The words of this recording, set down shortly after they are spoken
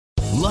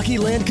Lucky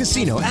Land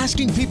Casino,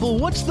 asking people,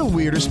 what's the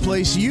weirdest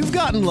place you've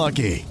gotten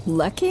lucky?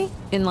 Lucky?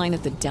 In line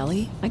at the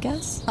deli, I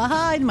guess?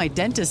 Aha, in my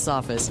dentist's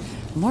office.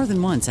 More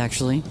than once,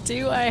 actually.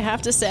 Do I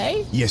have to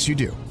say? Yes, you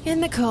do. In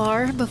the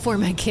car before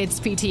my kids'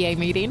 PTA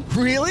meeting.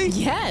 Really?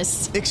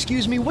 Yes.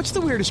 Excuse me, what's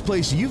the weirdest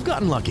place you've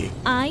gotten lucky?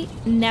 I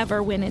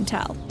never win and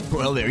tell.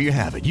 Well, there you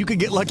have it. You can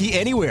get lucky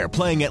anywhere,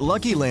 playing at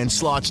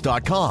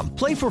LuckyLandSlots.com.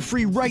 Play for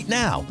free right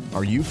now.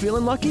 Are you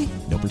feeling lucky?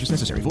 No purchase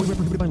necessary. Void where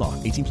prohibited by law.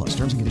 18 plus.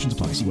 Terms and conditions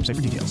apply. See website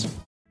for details.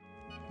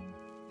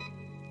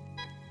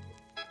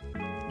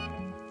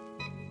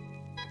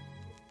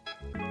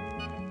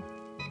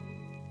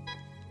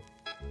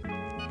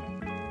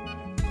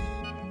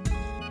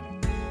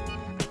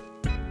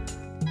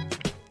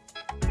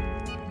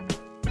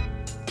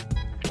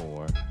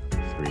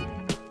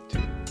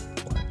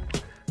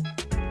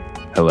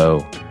 Hello,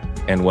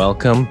 and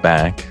welcome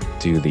back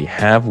to the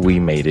Have We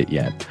Made It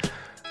Yet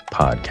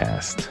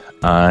podcast.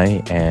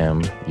 I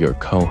am your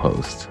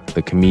co-host,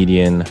 the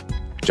comedian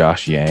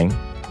Josh Yang.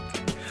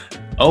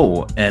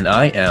 Oh, and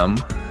I am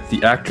the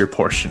actor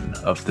portion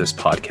of this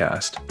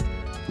podcast,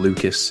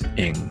 Lucas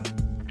Ng.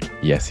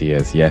 Yes, he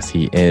is. Yes,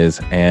 he is.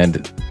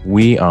 And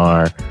we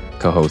are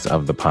co-hosts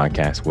of the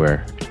podcast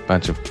where a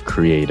bunch of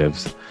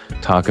creatives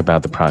talk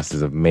about the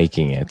process of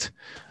making it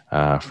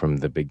from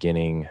the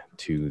beginning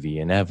to the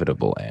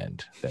inevitable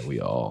end that we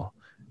all,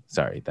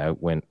 sorry,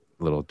 that went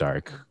a little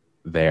dark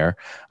there.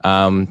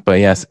 But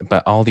yes,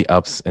 but all the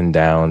ups and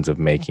downs of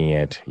making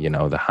it, you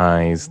know, the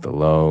highs, the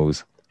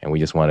lows, and we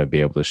just want to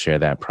be able to share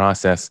that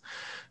process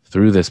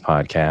through this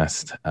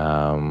podcast.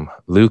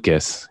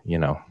 Lucas, you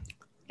know,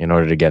 in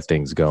order to get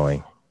things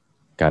going,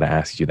 got to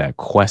ask you that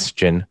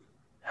question.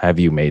 Have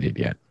you made it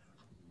yet?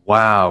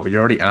 Wow, you're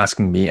already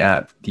asking me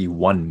at the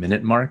 1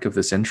 minute mark of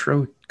this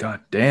intro? God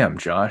damn,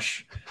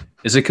 Josh.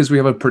 Is it because we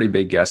have a pretty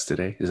big guest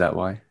today? Is that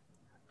why?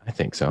 I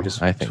think so.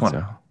 I think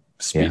so.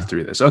 Speed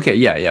through this. Okay,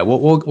 yeah.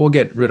 We'll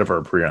get rid of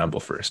our preamble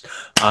first.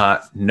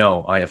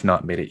 No, I have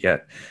not made it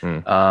yet.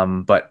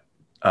 But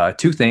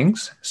two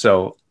things.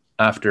 So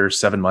after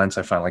 7 months,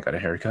 I finally got a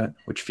haircut,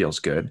 which feels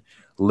good.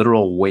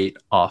 Literal weight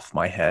off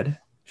my head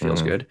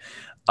feels good.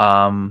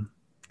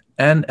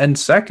 And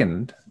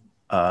second,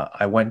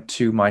 I went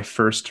to my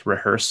first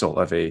rehearsal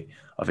of a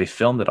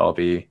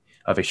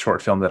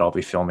short film that I'll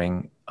be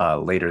filming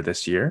later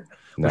this year,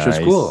 which was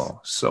cool.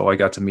 So I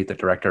got to meet the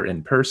director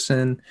in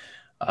person.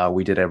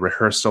 We did a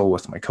rehearsal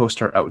with my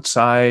co-star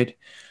outside,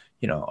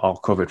 you know, all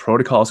COVID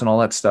protocols and all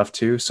that stuff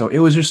too. So it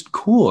was just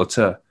cool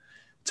to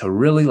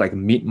really like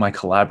meet my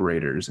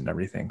collaborators and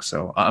everything.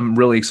 So I'm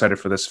really excited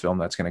for this film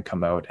that's going to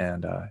come out,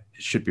 and it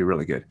should be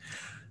really good.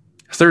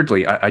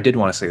 Thirdly, I did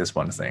want to say this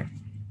one thing.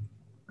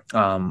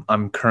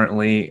 I'm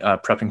currently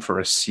prepping for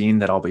a scene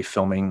that I'll be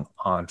filming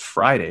on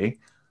Friday.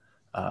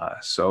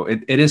 So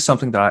it is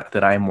something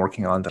that I am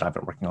working on, that I've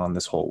been working on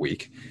this whole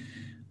week.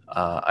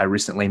 I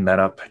recently met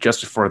up,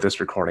 just before this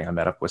recording, I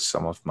met up with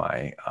some of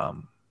my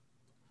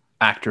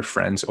actor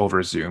friends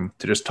over Zoom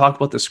to just talk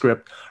about the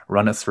script,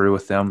 run it through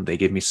with them. They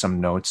gave me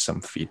some notes, some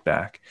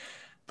feedback.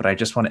 But I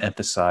just want to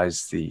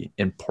emphasize the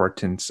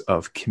importance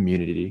of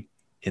community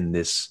in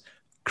this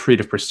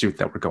creative pursuit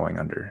that we're going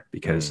under,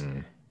 because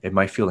it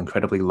might feel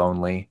incredibly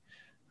lonely,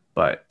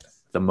 but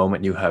the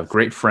moment you have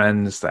great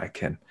friends that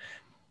can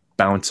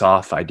bounce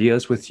off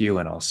ideas with you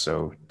and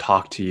also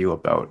talk to you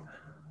about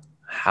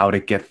how to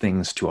get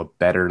things to a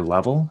better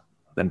level,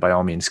 then by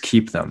all means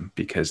keep them,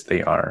 because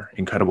they are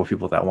incredible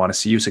people that want to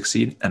see you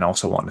succeed and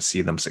also want to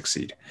see them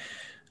succeed.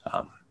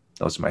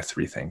 Those are my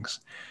three things.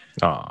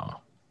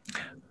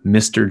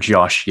 Mr.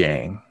 Josh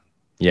Yang.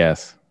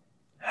 Yes.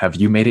 Have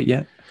you made it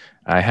yet?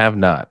 I have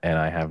not, and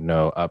I have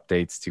no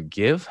updates to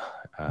give.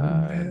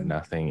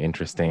 Nothing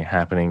interesting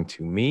happening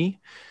to me.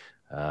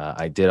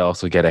 I did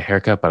also get a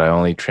haircut, but I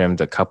only trimmed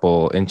a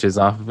couple inches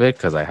off of it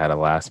because I had a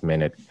last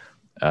minute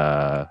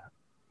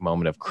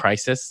moment of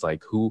crisis.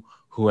 Like, who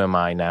am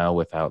I now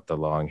without the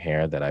long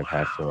hair that I've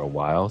had for a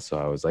while? So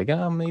I was like,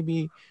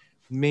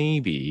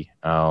 maybe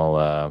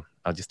I'll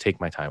just take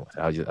my time with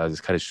it. I'll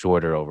just cut it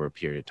shorter over a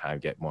period of time,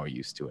 get more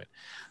used to it.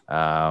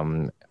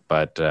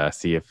 But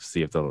see if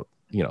the,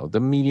 you know,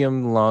 the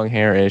medium long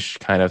hair-ish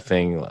kind of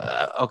thing.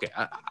 Okay,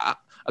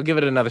 I'll give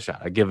it another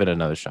shot.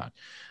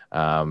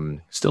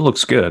 Still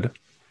looks good.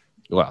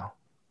 Well,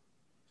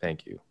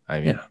 thank you. I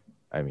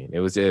mean, it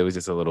was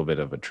just a little bit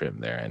of a trim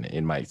there, and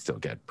it might still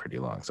get pretty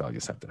long, so I'll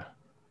just have to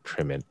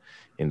trim it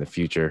in the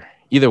future.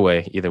 Either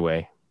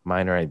way,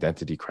 minor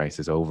identity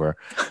crisis over.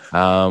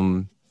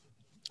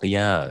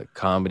 Yeah,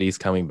 comedy's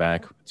coming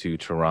back to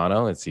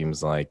Toronto. It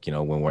seems like, you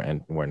know, when we're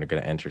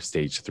going to enter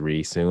stage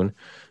 3 soon,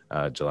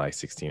 July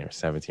 16 or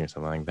 17 or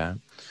something like that.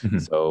 Mm-hmm.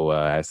 So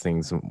as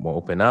things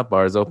open up,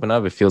 bars open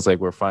up, it feels like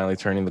we're finally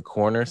turning the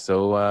corner.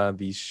 So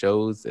these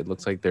shows, it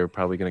looks like they're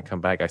probably going to come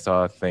back. I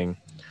saw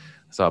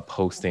a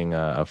posting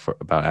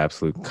about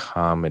Absolute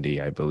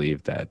Comedy. I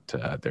believe that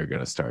they're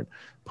going to start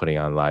putting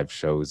on live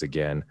shows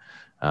again.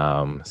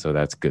 So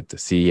that's good to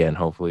see, and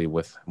hopefully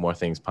with more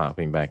things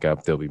popping back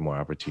up, there'll be more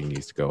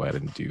opportunities to go out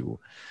and do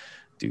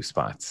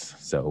spots.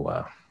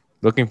 So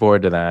looking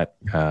forward to that.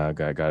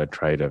 Got to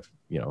try to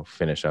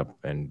finish up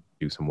and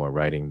do some more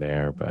writing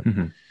there, but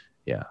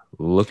yeah,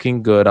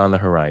 looking good on the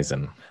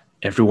horizon.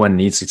 Everyone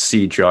needs to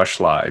see Josh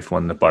live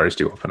when the bars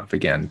do open up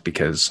again,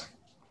 because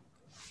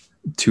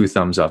 2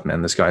 thumbs up,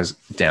 man. This guy's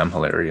damn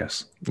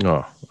hilarious.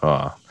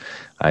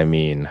 I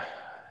mean,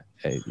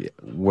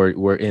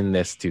 we're in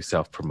this to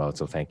self-promote,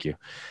 so thank you,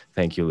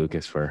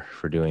 Lucas, for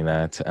doing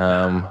that.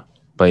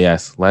 But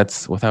yes,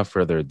 without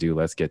further ado,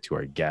 let's get to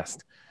our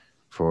guest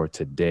for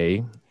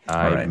today.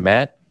 I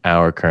met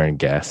our current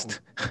guest,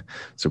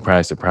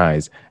 surprise,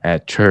 surprise,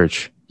 at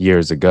church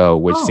years ago,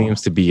 which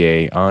seems to be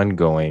a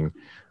ongoing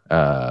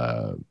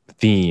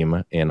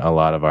theme in a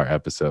lot of our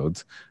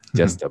episodes.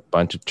 Just a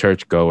bunch of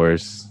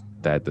churchgoers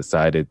that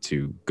decided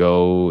to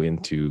go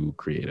into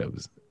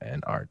creatives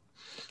and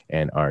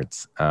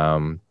arts.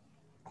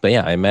 But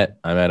yeah, I met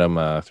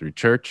him through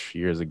church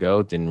years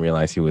ago. Didn't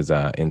realize he was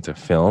into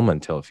film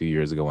until a few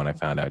years ago when I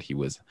found out he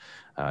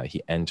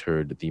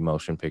entered the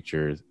motion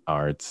pictures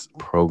arts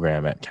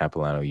program at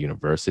Capilano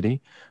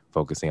University,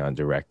 focusing on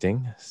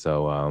directing.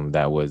 So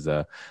that was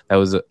a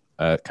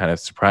kind of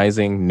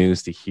surprising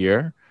news to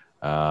hear,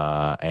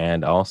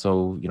 and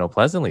also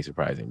pleasantly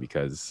surprising,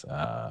 because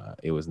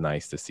it was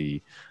nice to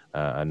see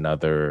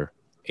another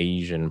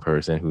Asian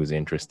person who's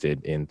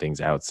interested in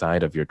things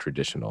outside of your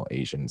traditional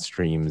Asian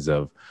streams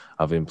of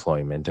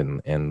employment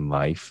and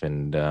life.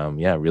 And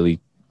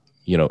really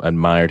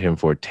admired him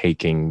for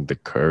taking the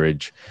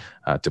courage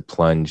to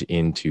plunge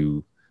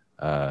into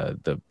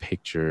the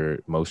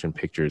motion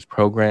pictures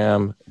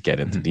program, get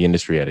into the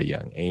industry at a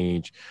young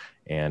age,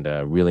 and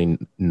really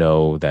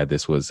know that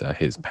this was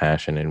his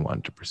passion and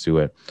wanted to pursue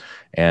it.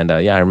 And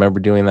I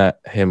remember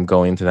him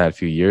going to that a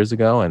few years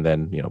ago, and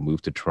then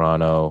moved to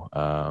Toronto,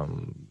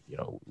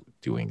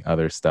 doing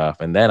other stuff.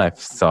 And then I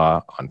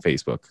saw on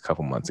Facebook a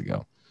couple months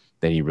ago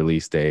that he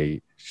released a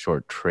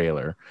short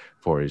trailer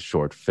for his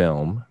short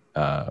film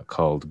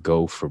called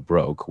Go for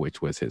Broke,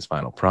 which was his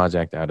final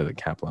project out of the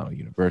Capilano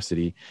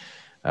University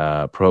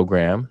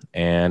program.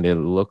 And it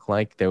looked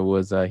like he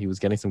was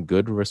getting some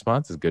good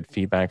responses, good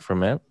feedback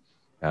from it,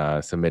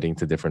 submitting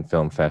to different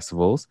film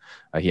festivals.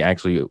 He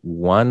actually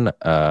won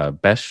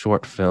Best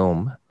Short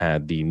Film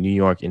at the New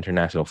York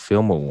International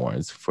Film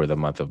Awards for the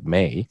month of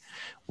May,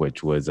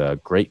 which was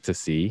great to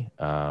see.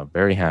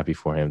 Very happy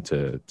for him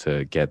to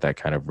get that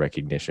kind of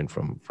recognition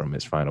from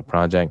his final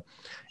project.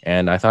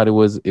 And I thought it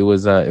was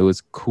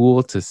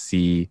cool to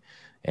see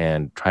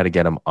and try to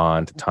get him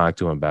on to talk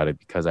to him about it,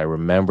 because I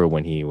remember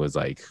when he was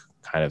like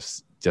kind of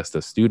just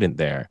a student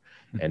there,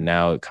 and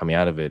now coming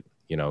out of it,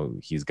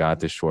 he's got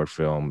this short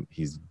film.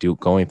 He's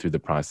going through the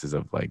process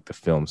of like the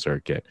film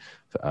circuit,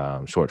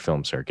 short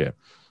film circuit.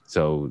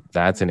 So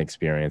that's an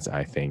experience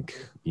I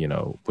think,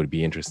 would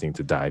be interesting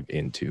to dive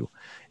into.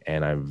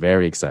 And I'm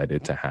very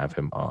excited to have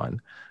him on.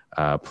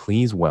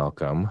 Please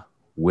welcome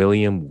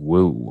William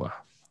Wu.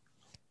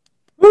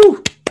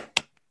 Woo!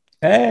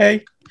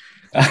 Hey!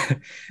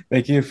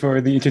 Thank you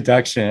for the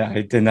introduction.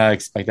 I did not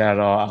expect that at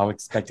all. I was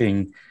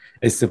expecting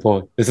a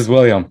simple, this is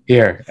William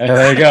here. And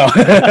there you go.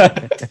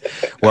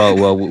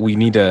 Well, we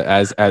need to,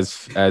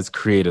 as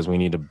creators, we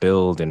need to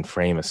build and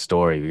frame a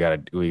story. We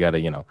gotta,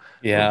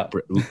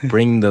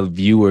 bring the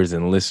viewers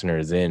and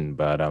listeners in.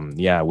 But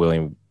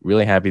William,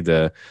 really happy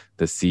to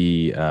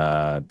see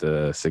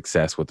the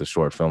success with the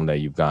short film that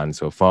you've gotten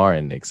so far,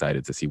 and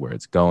excited to see where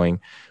it's going,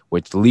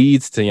 which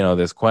leads to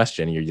this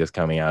question. You're just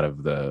coming out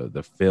of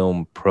the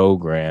film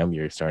program,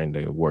 you're starting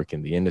to work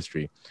in the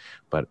industry,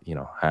 but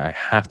I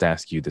have to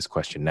ask you this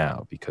question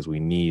now, because we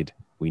need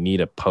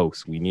a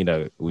post, we need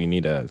a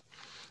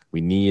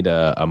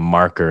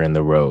marker in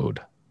the road.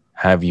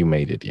 Have you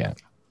made it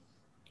yet?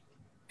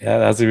 Yeah,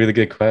 that's a really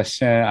good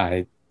question.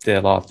 I did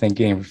a lot of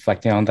thinking and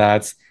reflecting on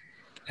that.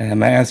 And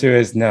my answer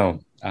is no.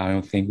 I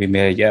don't think we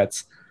made it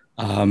yet.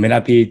 May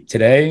not be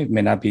today,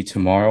 may not be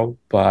tomorrow,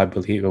 but I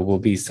believe it will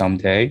be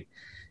someday.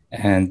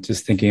 And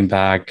just thinking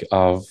back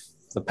of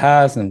the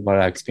past and what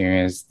I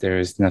experienced, there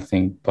is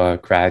nothing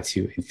but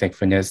gratitude and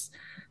thankfulness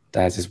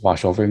that has just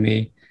washed over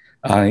me.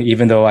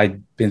 Even though I've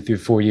been through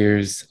 4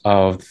 years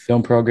of the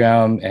film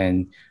program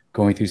and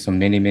going through some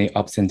many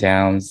ups and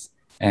downs,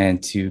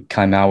 and to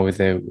come out with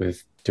it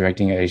with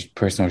directing a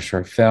personal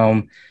short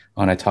film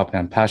on a topic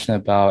I'm passionate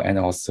about, and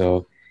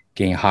also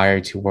getting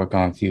hired to work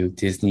on a few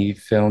Disney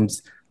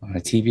films on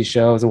TV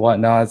shows and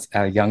whatnot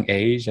at a young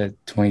age, at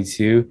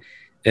 22,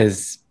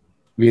 is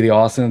really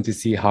awesome to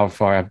see how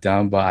far I've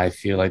done. But I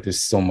feel like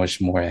there's so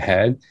much more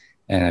ahead,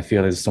 and I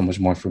feel there's so much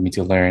more for me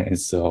to learn. And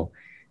so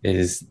it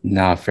is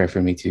not fair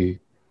for me to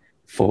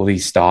fully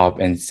stop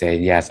and say,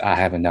 yes, I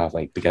have enough,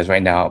 because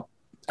right now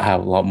I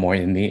have a lot more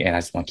in me and I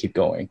just want to keep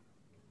going.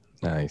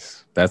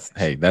 Nice. That's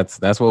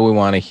what we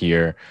want to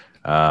hear.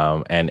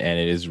 And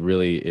it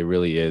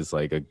really is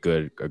like a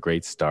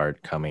great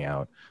start coming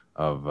out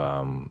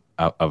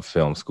of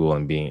film school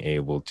and being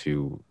able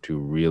to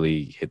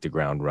really hit the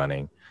ground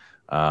running.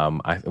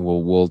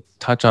 We'll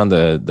touch on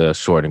the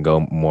short and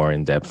go more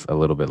in depth a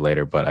little bit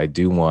later, but I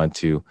do want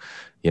to,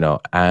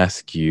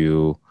 ask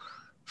you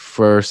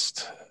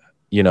first,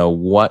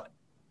 what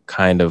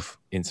kind of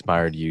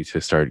inspired you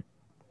to start,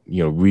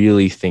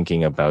 really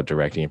thinking about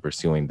directing and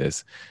pursuing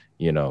this,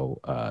 it's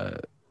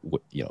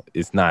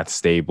not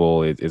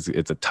stable. It's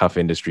a tough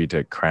industry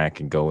to crack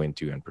and go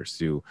into and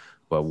pursue.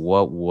 But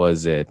what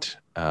was it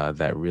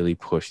that really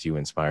pushed you,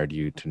 inspired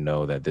you to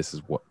know that this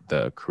is what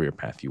the career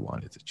path you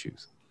wanted to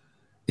choose?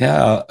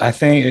 Yeah, I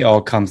think it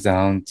all comes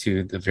down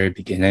to the very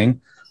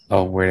beginning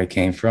of where it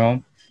came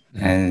from.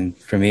 And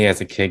for me,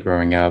 as a kid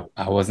growing up,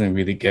 I wasn't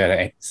really good at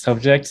any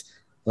subjects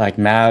like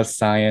math,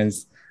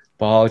 science,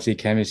 biology,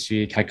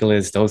 chemistry,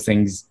 calculus. Those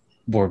things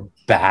were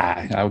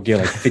bad. I would get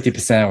like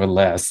 50% or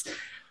less.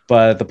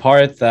 But the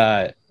part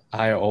that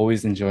I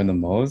always enjoyed the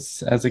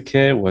most as a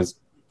kid was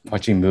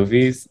watching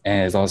movies.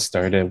 And it all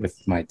started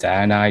with my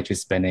dad and I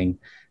just spending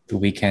the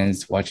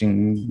weekends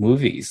watching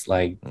movies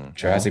like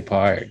Jurassic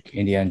Park,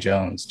 Indiana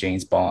Jones,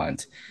 James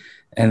Bond.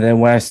 And then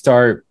when I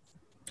start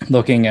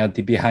looking at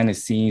the behind the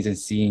scenes and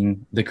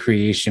seeing the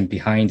creation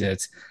behind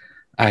it,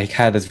 I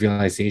had this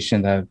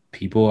realization that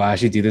people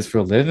actually do this for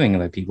a living,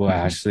 that people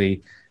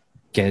actually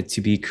get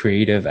to be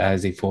creative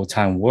as a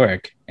full-time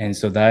work. And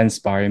so that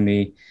inspired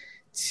me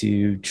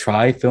to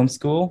try film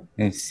school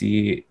and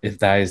see if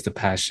that is the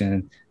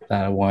passion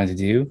that I wanted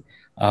to do.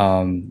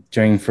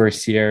 During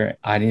first year,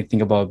 I didn't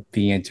think about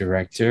being a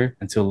director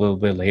until a little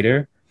bit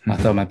later. I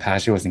thought my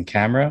passion was in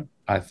camera.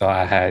 I thought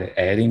I had an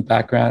editing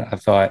background. I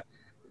thought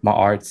my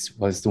arts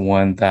was the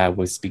one that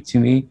would speak to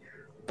me.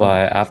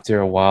 But after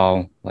a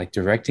while, like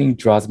directing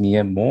draws me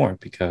in more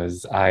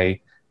because I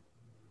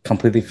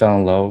completely fell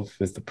in love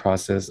with the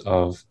process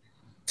of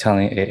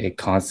telling a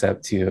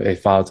concept to a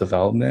file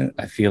development.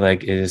 I feel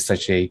like it is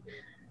such a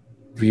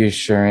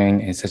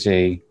reassuring and such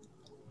a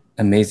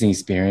amazing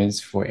experience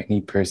for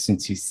any person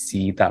to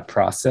see that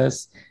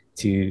process,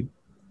 to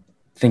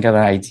think of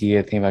an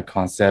idea, think of a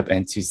concept,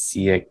 and to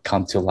see it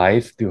come to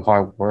life through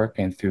hard work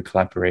and through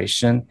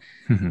collaboration.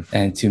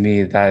 And to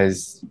me, that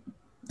is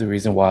the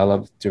reason why I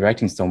love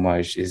directing so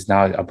much. Is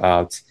not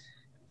about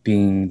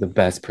being the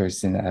best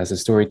person as a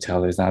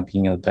storyteller. It's not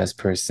being the best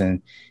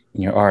person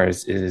in your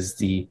arts. It is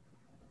the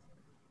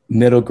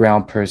middle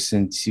ground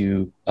person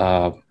to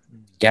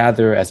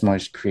gather as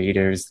much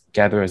creators,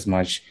 gather as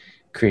much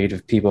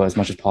creative people as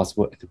much as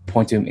possible, to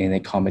point them in a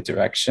common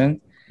direction.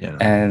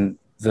 And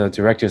the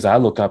directors I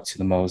look up to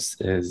the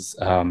most is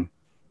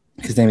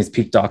his name is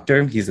Pete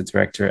Docter. He's a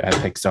director at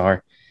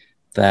Pixar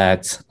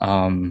that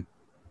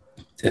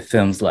did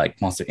films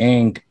like Monster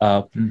Inc.,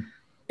 Up,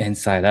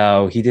 Inside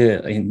Out. He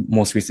did a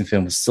most recent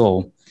film was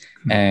Soul.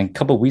 And a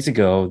couple of weeks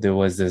ago, there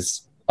was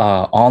this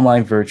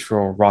online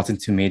virtual Rotten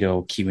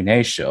Tomato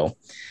Q&A show.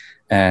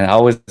 And I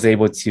was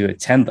able to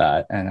attend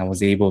that, and I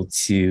was able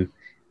to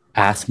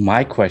ask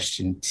my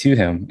question to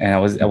him. And I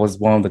was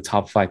one of the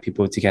top 5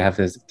 people to have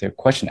their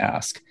question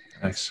asked.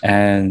 Nice.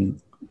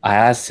 And I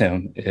asked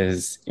him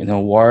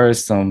what are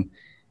some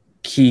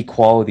key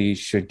qualities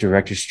should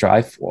directors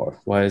strive for?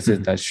 What is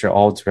it that should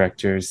all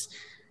directors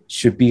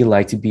should be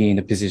like to be in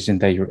the position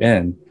that you're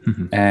in?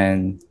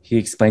 And he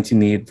explained to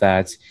me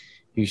that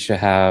you should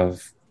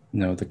have,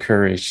 the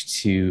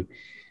courage to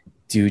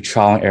do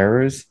trial and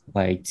errors,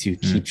 like to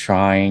keep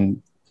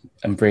trying,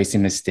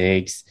 embracing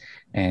mistakes,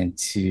 and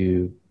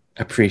to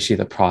appreciate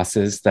the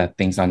process, that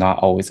things are not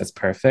always as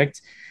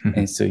perfect.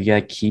 And so you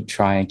gotta keep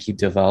trying, keep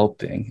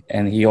developing.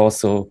 And he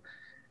also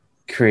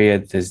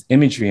created this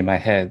imagery in my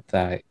head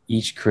that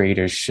each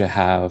creator should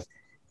have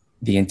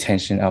the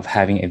intention of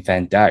having a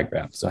Venn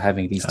diagram. So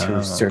having these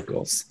 2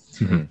 circles.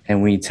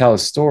 And when you tell a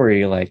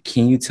story, like,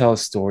 can you tell a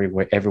story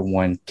where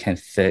everyone can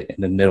fit in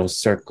the middle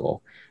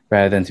circle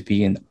rather than to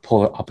be in the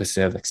polar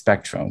opposite of the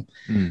spectrum?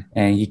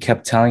 And he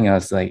kept telling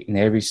us, like, in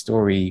every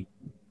story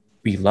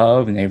we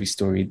love and every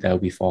story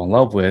that we fall in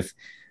love with,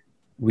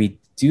 we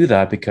do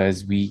that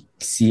because we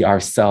see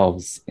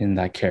ourselves in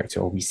that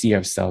character, or we see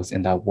ourselves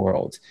in that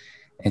world.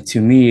 And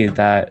to me,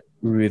 that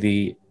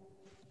really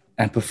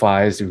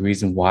amplifies the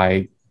reason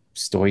why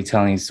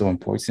storytelling is so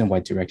important,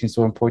 why directing is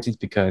so important,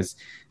 because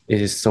it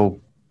is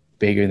so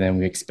bigger than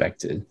we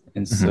expected.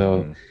 And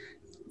so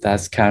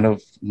that's kind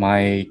of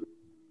my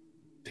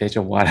pitch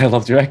of why I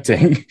love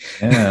directing.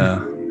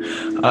 Yeah.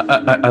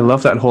 I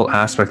love that whole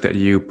aspect that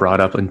you brought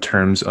up in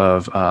terms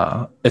of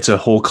it's a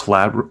whole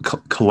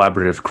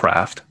collaborative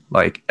craft.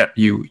 Like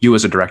you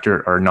as a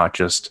director are not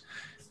just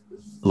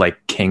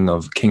like king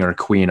or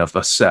queen of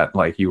a set,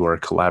 like you are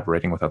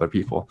collaborating with other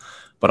people,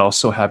 but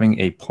also having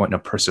a point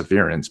of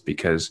perseverance,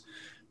 because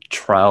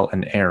trial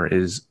and error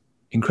is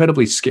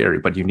incredibly scary,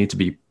 but you need to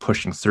be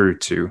pushing through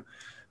to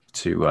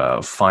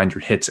find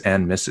your hits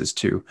and misses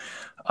too.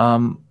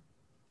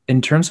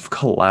 In terms of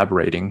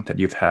collaborating that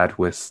you've had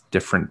with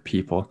different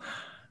people,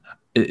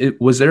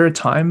 was there a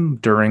time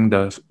during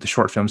the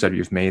short films that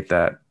you've made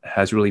that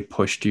has really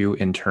pushed you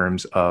in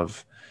terms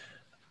of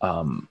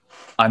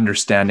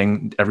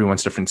understanding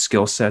everyone's different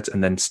skill sets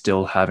and then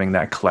still having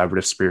that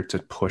collaborative spirit to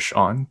push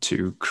on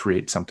to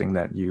create something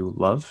that you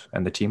love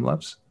and the team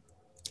loves?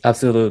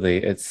 Absolutely.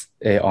 It's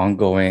an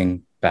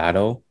ongoing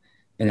battle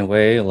in a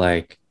way.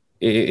 Like,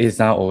 it's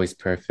not always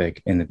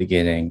perfect in the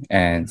beginning.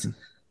 And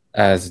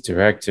as a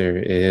director,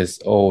 it is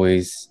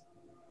always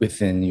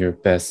within your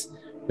best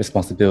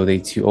responsibility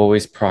to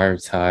always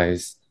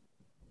prioritize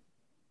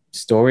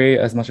story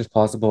as much as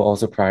possible,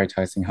 also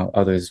prioritizing how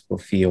others will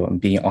feel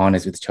and being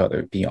honest with each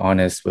other, being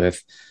honest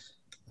with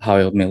how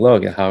it may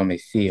look and how it may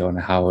feel and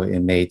how it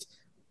may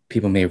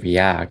people may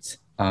react.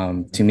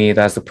 To me,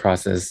 that's the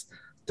process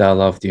that I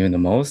love doing the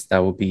most. That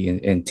will be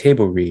in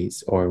table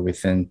reads or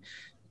within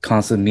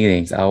constant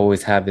meetings. I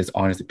always have this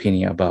honest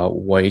opinion about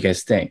what you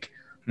guys think,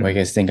 what you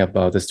guys think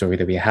about the story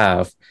that we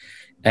have.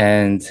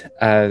 And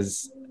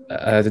as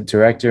a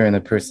director and the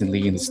person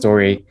leading the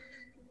story,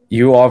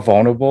 you are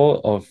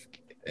vulnerable of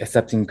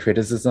accepting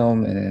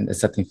criticism and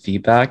accepting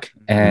feedback.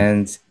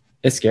 And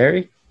it's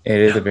scary. It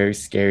is a very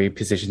scary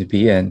position to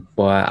be in,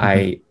 but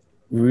I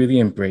really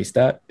embrace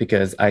that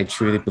because I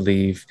truly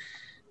believe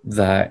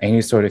that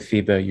any sort of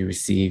feedback you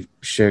receive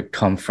should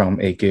come from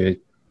a good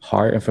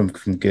heart and from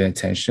good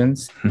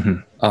intentions.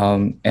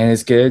 And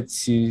it's good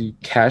to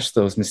catch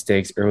those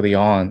mistakes early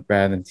on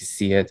rather than to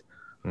see it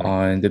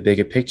on the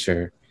bigger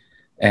picture.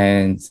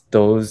 And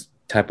those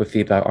type of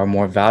feedback are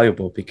more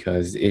valuable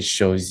because it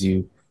shows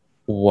you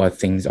what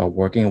things are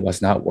working and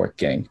what's not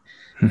working.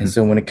 And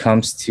so when it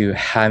comes to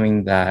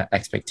having that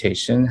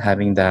expectation,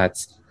 having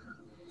that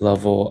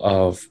level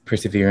of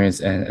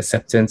perseverance and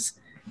acceptance,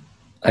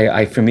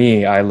 for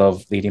me, I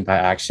love leading by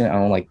action. I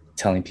don't like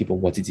telling people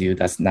what to do.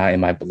 That's not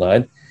in my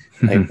blood.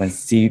 Like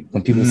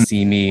when people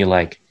see me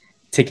like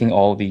taking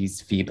all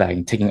these feedback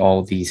and taking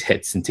all these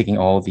hits and taking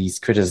all these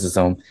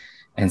criticism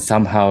and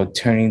somehow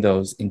turning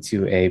those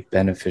into a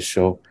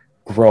beneficial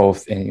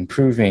growth and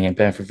improving and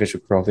beneficial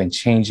growth and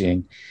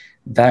changing,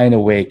 that in a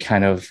way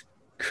kind of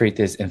create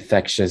this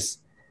infectious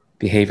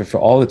behavior for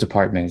all the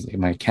departments in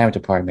my camera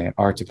department,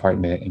 art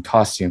department, and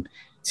costume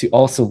to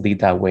also lead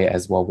that way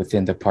as well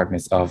within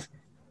departments of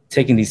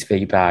taking these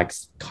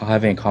feedbacks,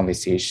 having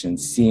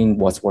conversations, seeing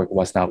what's working,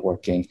 what's not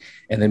working,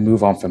 and then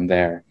move on from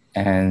there.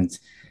 And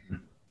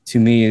to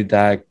me,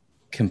 that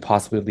can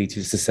possibly lead to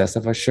the success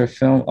of our short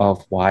film,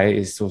 of why it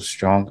is so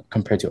strong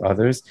compared to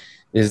others,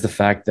 is the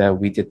fact that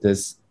we did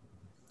this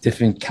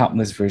different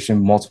countless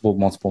version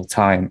multiple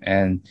time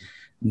and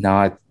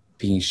not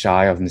being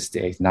shy of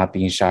mistakes, not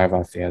being shy of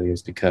our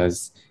failures,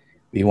 because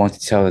we want to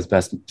tell this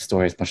best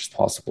story as much as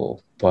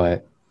possible.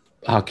 But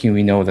how can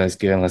we know that's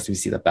good unless we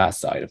see the bad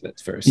side of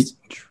it first?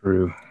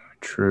 True.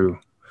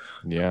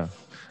 Yeah.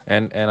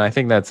 And I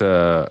think that's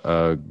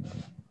a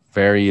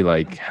very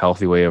like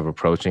healthy way of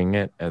approaching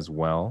it as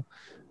well.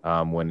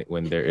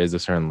 When there is a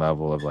certain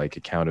level of like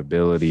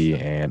accountability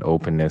and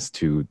openness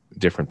to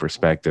different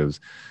perspectives,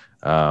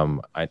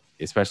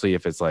 especially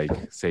if it's like,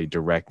 say,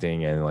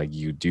 directing and like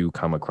you do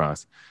come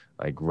across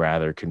like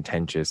rather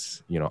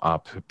contentious,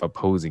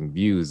 opposing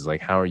views,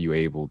 like how are you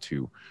able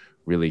to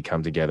really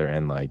come together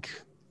and like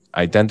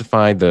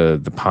identify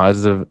the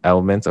positive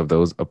elements of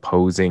those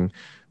opposing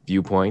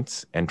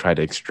viewpoints and try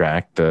to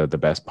extract the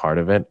best part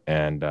of it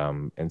and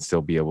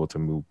still be able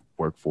to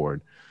work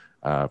forward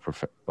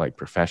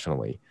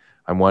professionally.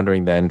 I'm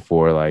wondering then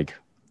for like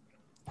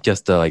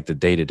just the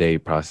day-to-day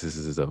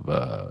processes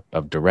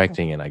of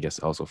directing, and I guess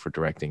also for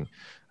directing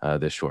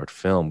this short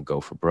film,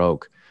 Go for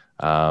Broke.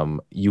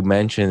 You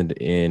mentioned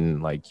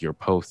in like your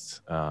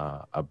posts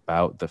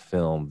about the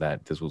film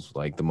that this was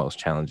like the most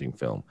challenging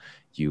film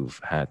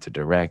you've had to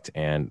direct,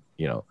 and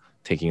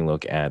taking a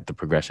look at the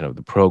progression of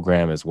the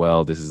program as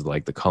well. This is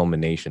like the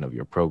culmination of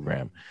your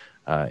program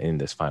in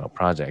this final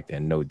project,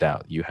 and no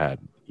doubt you had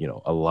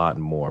a lot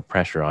more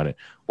pressure on it.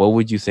 What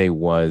would you say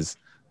was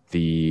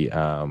the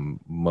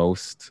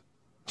most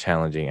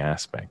challenging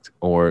aspect,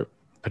 or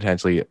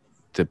potentially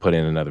to put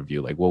in another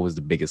view, like what was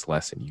the biggest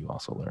lesson you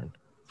also learned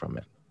from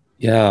it?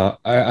 Yeah,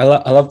 I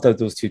love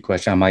those two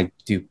questions. I might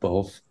do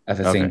both at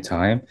the same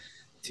time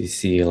to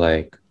see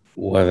like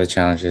what are the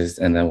challenges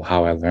and then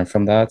how I learned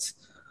from that.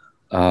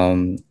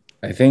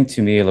 I think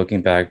to me,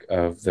 looking back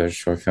of the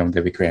short film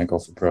that we created, Go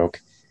for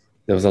Broke,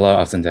 there was a lot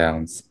of ups and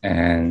downs.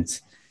 And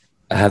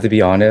I have to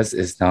be honest,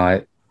 it's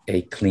not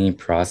a clean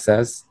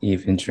process,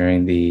 even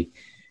during the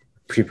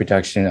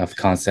pre-production of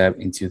concept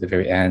into the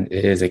very end.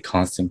 It is a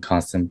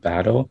constant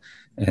battle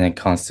and a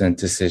constant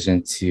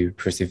decision to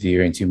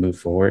persevere and to move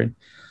forward.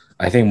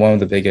 I think one of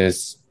the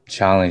biggest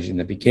challenge in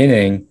the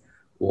beginning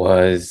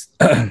was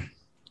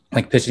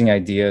like pitching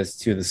ideas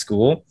to the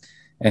school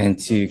and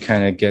to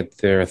kind of get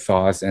their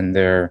thoughts and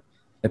their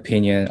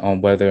opinion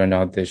on whether or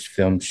not this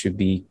film should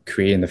be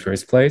created in the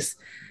first place.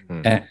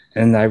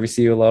 And I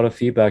received a lot of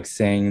feedback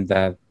saying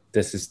that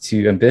this is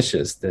too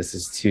ambitious, this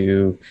is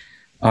too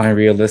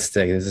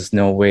unrealistic, there's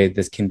no way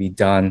this can be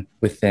done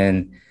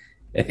within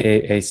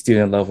a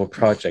student level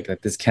project,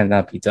 like this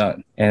cannot be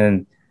done.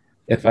 And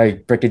if I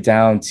break it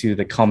down to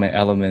the common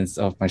elements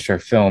of my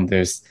short film,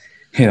 there's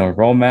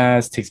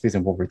romance, takes place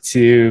in World War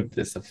II,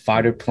 there's a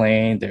fighter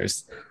plane,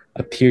 there's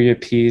a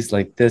period piece.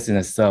 Like this in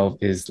itself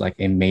is like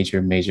a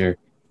major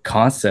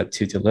concept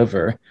to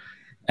deliver.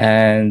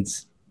 And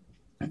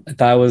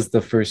that was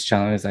the first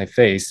challenge I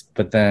faced.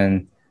 But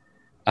then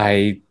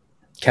I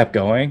kept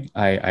going.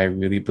 I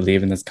really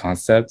believe in this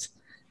concept.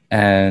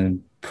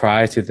 And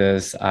prior to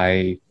this,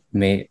 I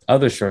made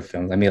other short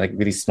films. I made like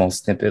really small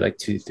snippet, like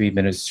 2 to 3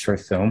 minutes short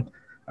film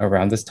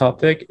around this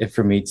topic, and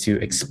for me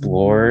to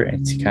explore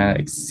and to kind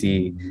of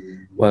see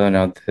whether or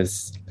not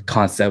this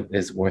concept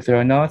is worth it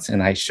or not.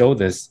 And I show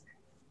this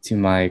to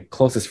my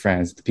closest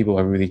friends, the people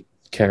I really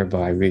care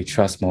about, I really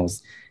trust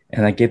most,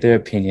 and I get their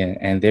opinion,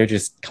 and they're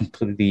just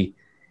completely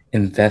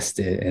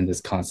invested in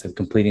this concept,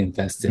 completely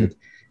invested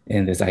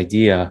in this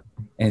idea.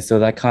 And so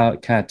that kind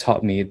of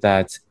taught me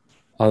that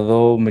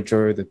although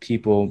majority of the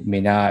people may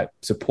not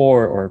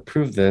support or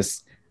approve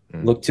this,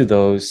 look to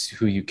those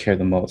who you care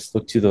the most,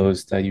 look to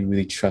those that you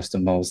really trust the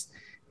most,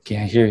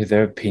 can hear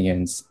their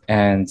opinions.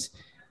 And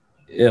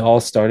it all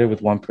started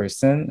with one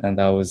person, and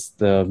that was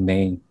the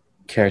main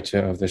character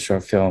of the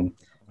short film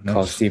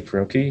called Steve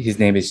Pierogi. His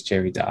name is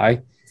Jerry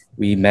Dye.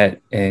 We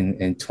met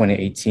in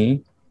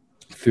 2018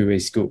 through a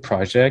school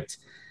project,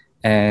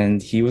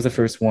 and he was the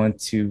first one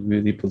to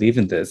really believe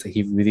in this.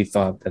 He really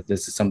thought that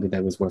this is something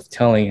that was worth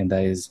telling and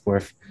that is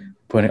worth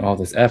putting all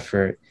this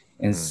effort.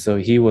 And so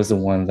he was the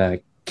one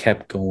that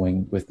kept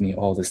going with me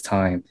all this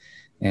time.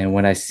 And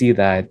when I see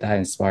that, that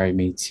inspired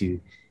me to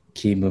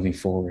keep moving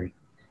forward.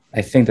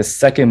 I think the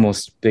second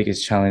most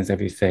biggest challenge that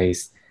we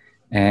face,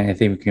 and I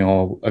think we can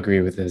all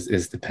agree with this,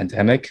 is the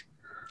pandemic.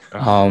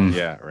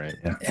 Yeah.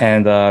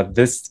 And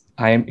this,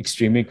 I am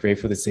extremely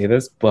grateful to say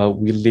this, but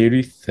we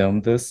literally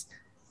filmed this,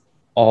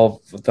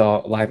 all of the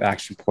live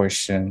action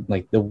portion,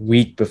 like the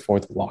week before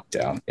the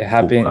lockdown. It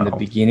happened in the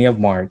beginning of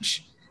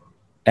March,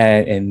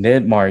 and in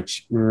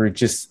mid-March, we were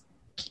just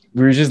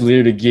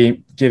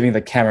literally giving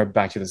the camera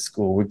back to the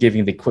school. We're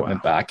giving the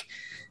equipment back,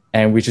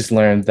 and we just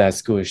learned that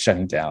school is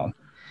shutting down.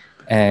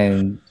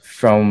 And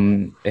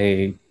from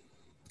a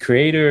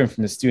creator and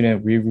from the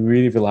student, we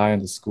really rely on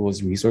the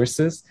school's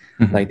resources.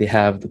 Like they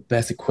have the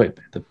best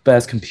equipment, the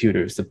best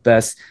computers, the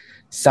best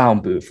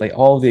sound booth, like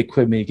all the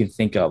equipment you can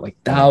think of, like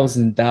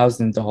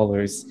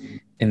 $1,000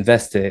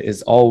 invested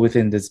is all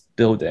within this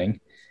building.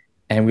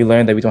 And we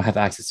learned that we don't have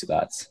access to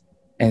that.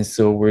 And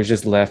so we're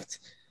just left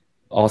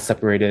all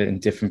separated in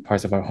different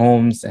parts of our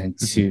homes and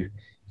to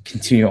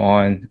continue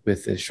on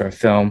with the short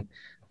film.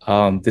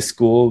 The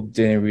school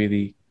didn't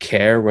really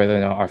care whether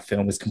or not our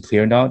film was complete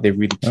or not. They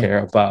really care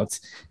about,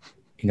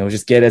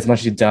 just get as much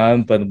as you've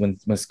done, but when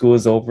school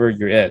is over,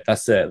 you're it.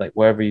 That's it. Like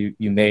whatever you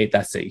made,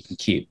 that's it. You can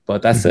keep,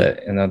 but that's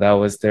it. And that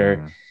was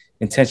their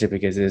intention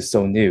because it is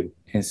so new.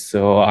 And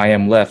so I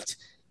am left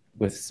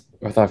with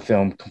our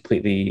film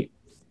completely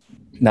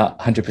not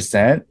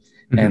 100%.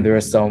 And there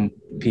are some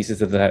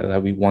pieces of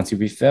that we want to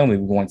refilm, we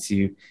want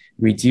to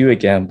redo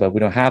again, but we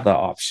don't have that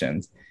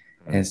option.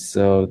 And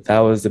so that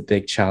was the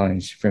big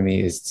challenge for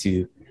me, is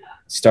to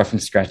start from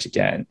scratch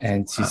again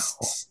and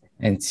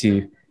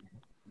to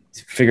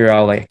figure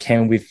out, like,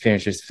 can we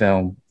finish this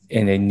film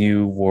in a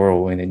new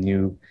world, in a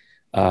new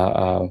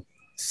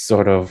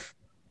sort of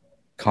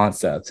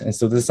concept. And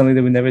so this is something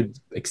that we never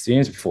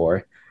experienced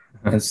before.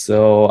 And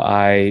so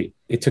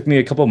it took me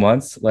a couple of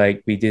months.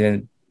 Like we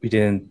didn't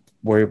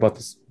worry about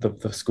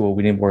the school.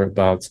 We didn't worry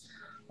about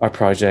our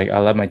project. I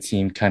let my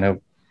team kind of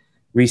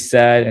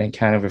reset and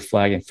kind of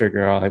reflect and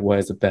figure out like what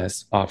is the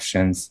best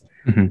options.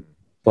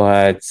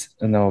 But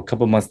a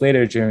couple of months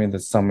later, during the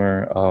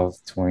summer of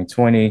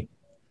 2020,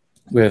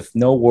 with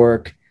no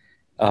work,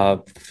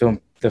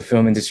 the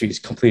film industry is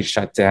completely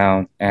shut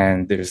down,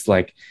 and there's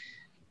like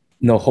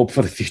no hope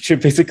for the future.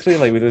 Basically,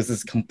 like there's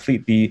this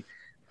completely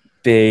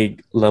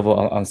big level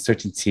of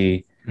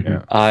uncertainty.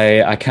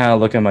 I kind of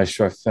look at my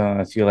short film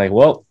and feel like,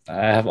 well,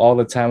 I have all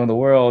the time in the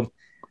world.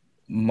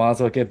 Might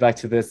as well get back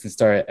to this and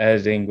start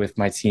editing with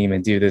my team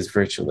and do this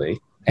virtually.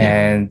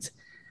 And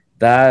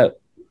that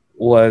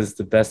was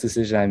the best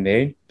decision I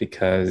made,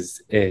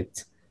 because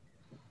it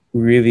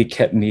really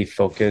kept me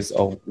focused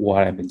on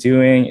what I've been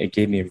doing. It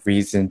gave me a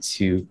reason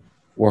to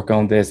work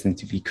on this and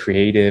to be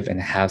creative and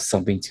have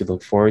something to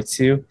look forward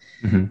to.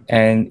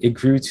 And it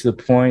grew to the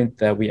point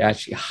that we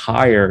actually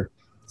hire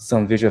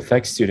some visual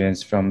effects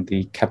students from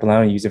the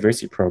Capilano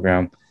University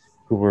program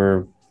who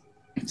were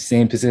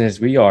same position as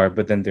we are,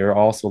 but then they're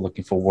also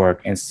looking for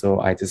work. And so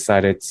I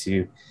decided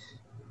to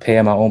pay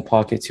out my own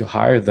pocket to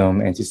hire them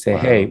and to say,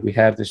 hey, we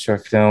have this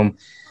short film.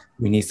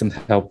 We need some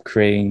help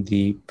creating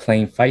the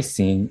plane fight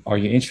scene. Are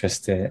you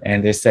interested?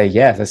 And they say,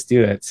 yes, let's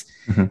do it.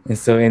 And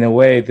so in a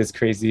way, this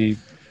crazy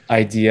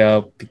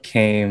idea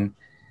became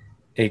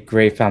a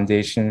great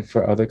foundation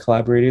for other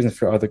collaborators and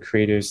for other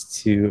creators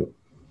to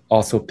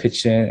also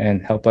pitch in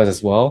and help us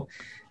as well.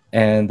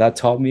 And that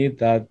taught me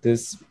that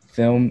this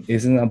film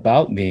isn't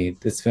about me.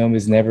 This film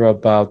is never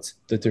about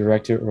the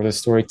director or the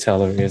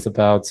storyteller. It's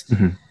about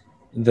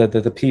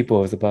the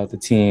people. It's about the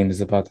team.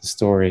 It's about the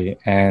story.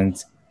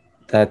 And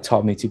that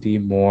taught me to be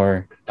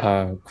more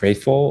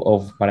grateful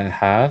of what I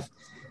have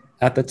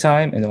at the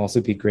time, and also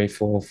be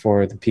grateful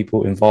for the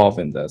people involved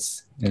in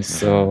this. And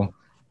so,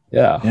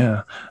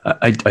 yeah.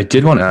 I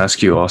did want to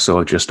ask you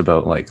also just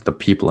about like the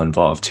people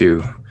involved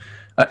too.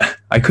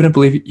 I couldn't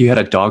believe you had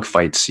a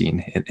dogfight scene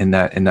in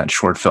that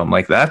short film.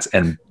 Like that's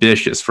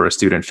ambitious for a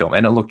student film,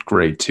 and it looked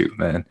great too,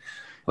 man.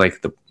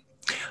 Like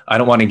I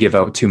don't want to give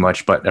out too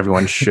much, but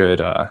everyone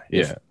should.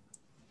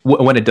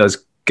 When it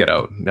does get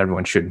out,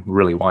 everyone should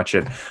really watch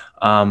it.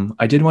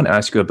 I did want to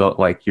ask you about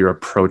like your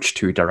approach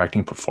to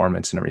directing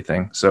performance and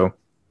everything. So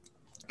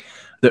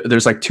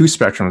there's like two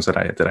spectrums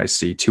that I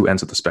see, two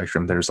ends of the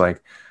spectrum. There's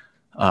like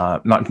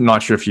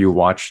not sure if you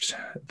watched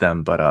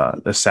them,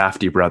 but the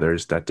Safdie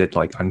brothers that did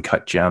like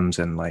Uncut Gems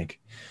and like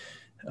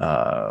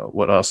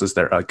what else is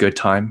there? A Good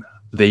Time.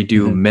 They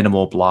do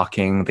minimal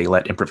blocking. They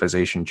let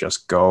improvisation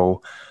just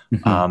go.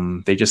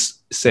 They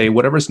just say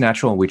whatever's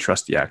natural and we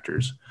trust the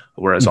actors.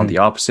 Whereas on the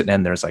opposite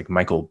end, there's like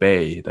Michael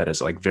Bay that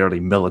is like very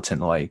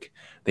militant. Like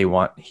he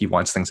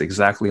wants things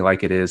exactly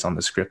like it is on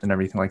the script and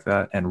everything like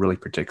that, and really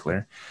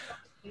particular.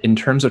 In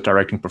terms of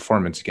directing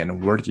performance,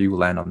 again, where do you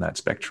land on that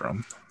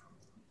spectrum?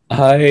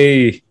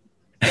 I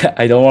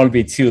don't want to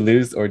be too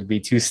loose or to be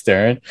too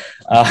stern.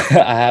 I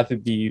have to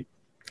be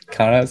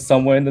kind of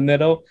somewhere in the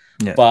middle,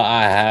 but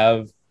I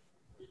have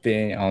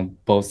been on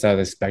both sides of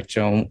the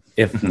spectrum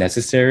if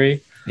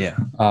necessary.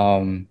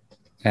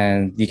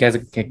 And you guys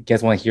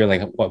want to hear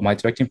like what my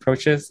directing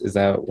approach is? Is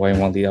that what I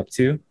want to lead up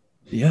to?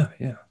 Yeah,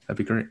 that'd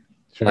be great.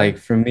 Sure. Like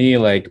for me,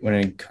 like when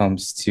it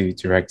comes to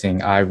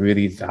directing, I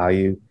really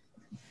value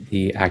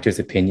the actor's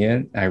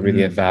opinion. I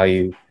really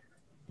value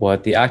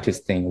what the actors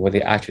think, what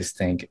the actors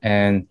think,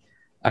 and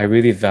I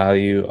really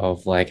value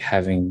of like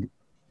having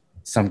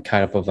some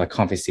kind of like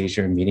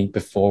conversation or meeting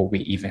before we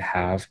even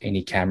have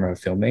any camera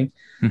filming.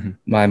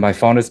 My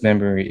fondest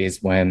memory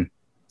is when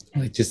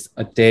like just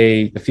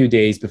a few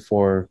days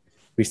before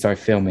we start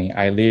filming,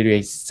 I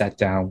literally sat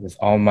down with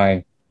all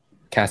my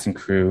cast and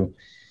crew,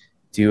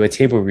 do a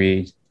table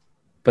read,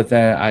 but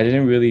then I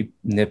didn't really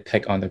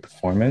nitpick on the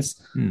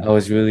performance. I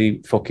was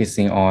really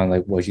focusing on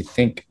like what you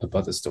think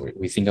about the story,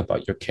 what you think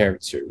about your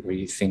character, what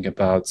you think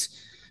about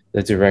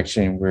the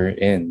direction we're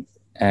in,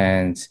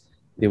 and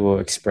they will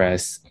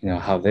express,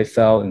 how they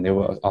felt, and they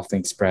will often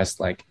express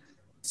like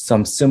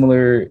some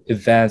similar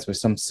events or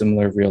some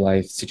similar real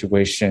life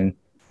situation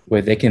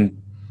where they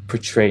can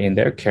portray in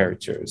their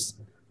characters.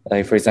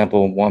 Like for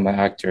example, one of my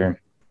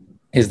actor,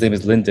 his name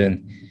is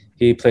Lyndon.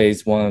 He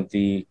plays one of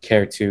the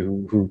characters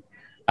who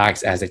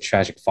acts as a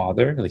tragic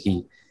father. Like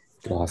he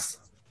lost,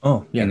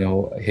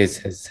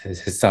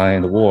 his son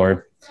in the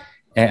war,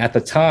 and at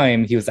the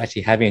time he was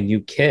actually having a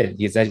new kid.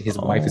 His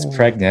wife is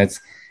pregnant,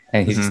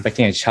 and he's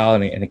expecting a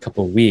child in a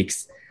couple of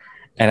weeks.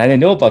 And I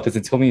didn't know about this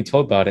until he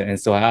told about it. And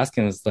so I asked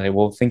him, I was like,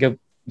 well, think of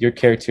your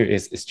character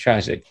is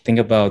tragic. Think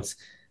about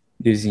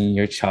losing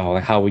your child.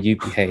 Like, how would you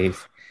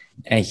behave?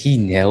 And he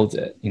nailed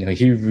it.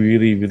 He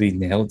really, really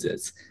nailed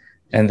it.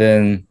 And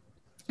then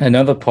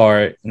another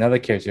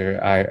character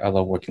I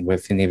love working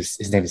with,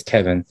 his name is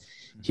Kevin.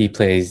 He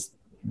plays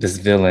this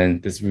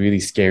villain, this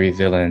really scary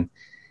villain.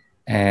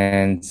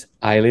 And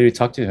I literally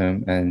talked to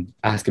him and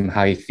asked him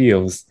how he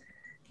feels.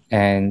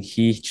 And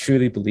he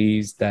truly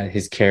believes that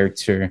his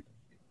character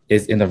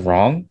is in the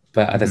wrong,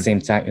 but at the same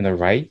time in the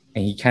right.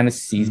 And he kind of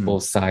sees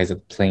both sides of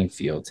the playing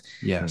field.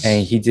 Yes.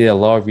 And he did a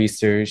lot of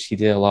research. He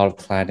did a lot of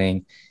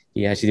planning.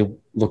 He actually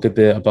looked a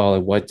bit about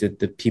like what did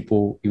the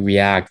people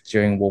react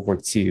during World War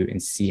II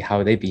and see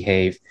how they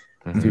behave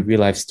through real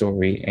life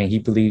story. And he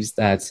believes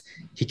that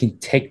he can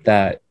take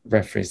that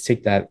reference,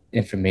 take that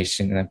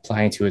information and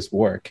apply it to his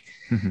work.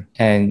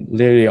 And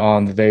literally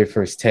on the very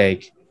first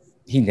take,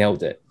 he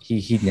nailed it.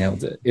 He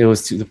nailed it. It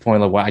was to the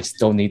point of where I just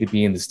don't need to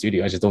be in the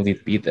studio. I just don't need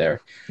to be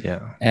there.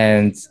 Yeah.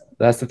 And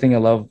that's the thing I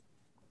love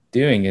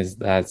doing, is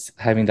that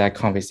having that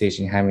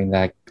conversation, having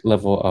that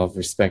level of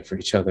respect for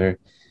each other,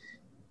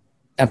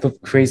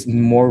 and creates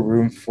more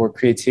room for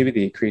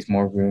creativity, creates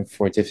more room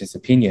for different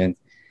opinion.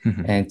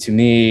 And to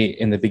me,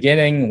 in the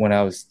beginning, when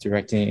I was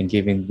directing and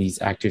giving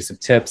these actors some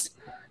tips,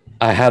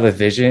 I have a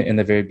vision in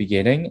the very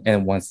beginning.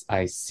 And once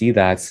I see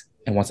that,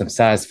 and once I'm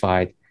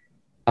satisfied,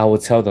 I will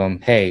tell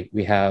them, hey,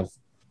 we have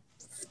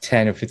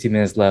 10 or 15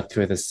 minutes left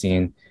through the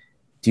scene.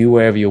 Do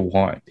whatever you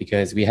want,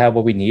 because we have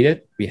what we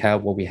needed. We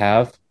have what we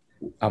have.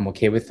 I'm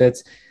okay with it,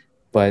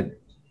 but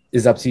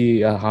it's up to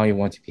you how you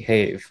want to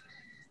behave.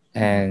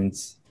 And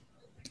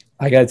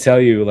I got to tell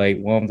you, like,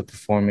 one of the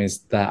performances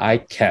that I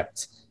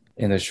kept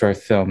in the short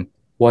film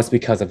was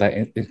because of that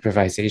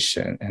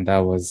improvisation. And that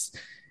was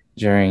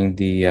during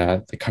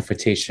the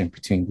confrontation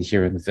between the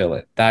hero and the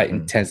villain. That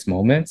intense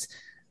moment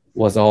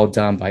was all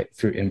done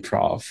through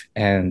improv.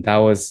 And that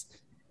was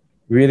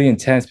really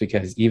intense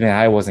because even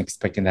I wasn't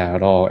expecting that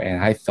at all.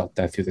 And I felt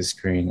that through the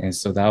screen. And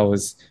so that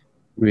was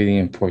really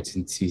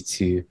important to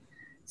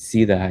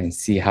see that and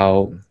see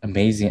how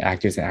amazing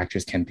actors and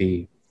actors can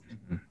be.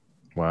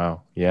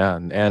 Wow. Yeah.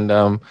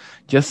 And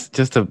just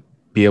to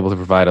be able to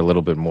provide a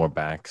little bit more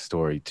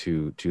backstory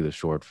to the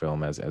short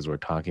film as we're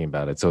talking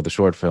about it. So the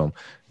short film,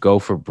 Go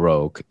for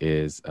Broke,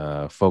 is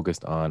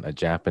focused on a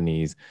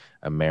Japanese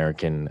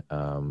American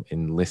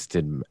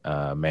enlisted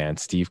man,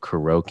 Steve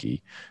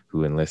Kuroki,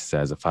 who enlists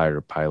as a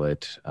fighter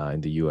pilot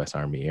in the U.S.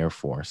 Army Air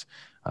Force.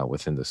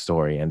 within the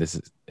story. And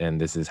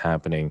this is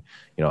happening,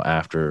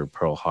 after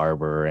Pearl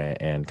Harbor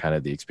and kind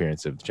of the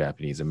experience of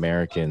Japanese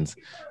Americans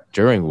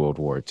during World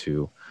War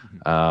II.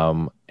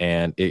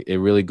 And it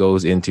really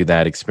goes into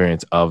that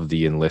experience of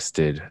the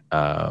enlisted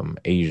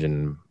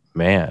Asian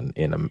man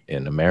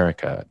in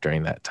America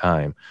during that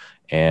time.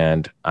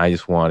 And I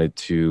just wanted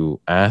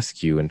to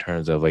ask you, in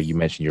terms of, like you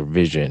mentioned, your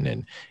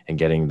vision and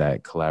getting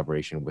that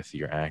collaboration with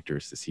your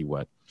actors to see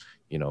what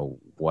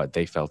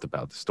they felt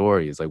about the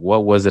story, is like,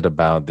 what was it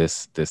about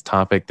this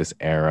topic, this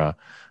era,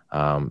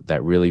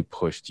 that really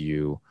pushed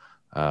you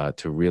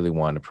to really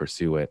want to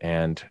pursue it?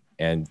 And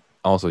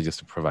also, just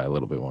to provide a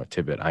little bit more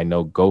tidbit, I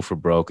know "Go for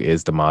Broke"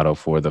 is the motto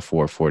for the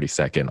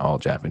 442nd All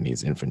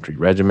Japanese Infantry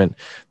Regiment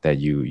that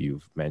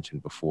you've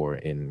mentioned before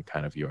in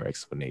kind of your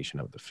explanation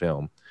of the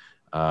film.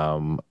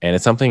 And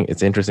it's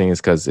interesting is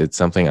because it's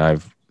something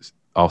I've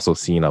also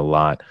seen a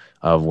lot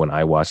of when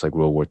I watch like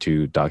World War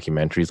II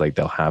documentaries. Like,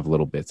 they'll have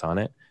little bits on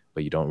it,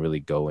 but you don't really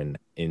go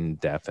in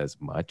depth as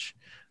much.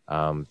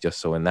 Just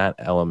so in that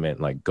element,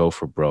 like "Go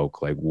for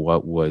Broke," like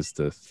what was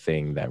the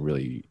thing that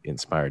really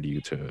inspired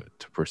you to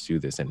pursue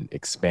this and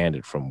expand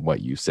it from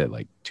what you said,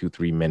 like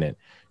 2-3 minute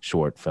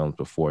short films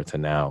before, to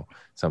now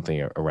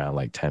something around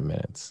like 10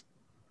 minutes?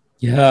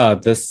 Yeah,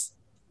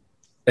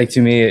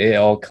 to me, it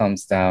all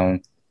comes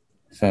down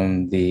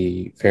from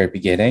the very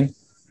beginning.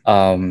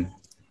 I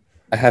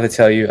have to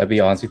tell you, I'll be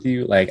honest with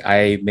you, like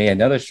I made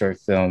another short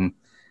film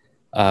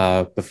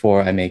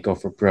before I made "Go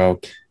for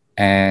Broke,"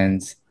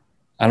 and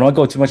I don't want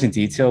to go too much in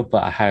detail,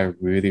 but I had a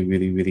really,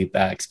 really, really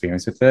bad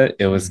experience with it.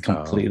 It was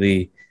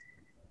completely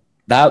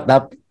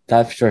that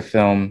short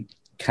film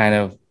kind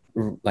of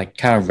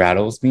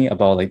rattles me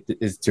about like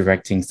is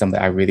directing something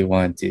I really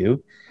want to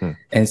do.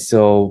 And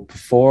so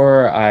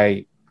before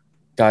I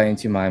got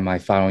into my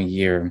final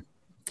year,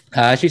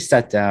 I actually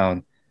sat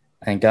down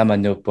and got my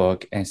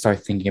notebook and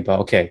started thinking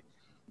about, okay,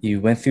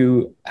 you went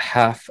through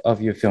half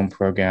of your film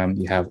program,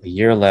 you have a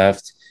year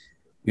left,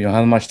 you don't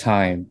have much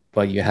time,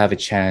 but you have a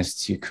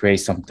chance to create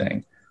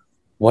something.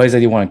 What is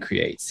it you want to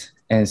create?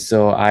 And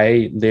so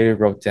I later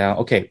wrote down,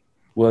 okay,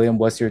 William,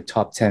 what's your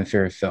top 10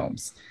 favorite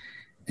films?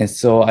 And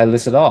so I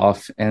listed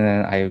off, and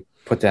then I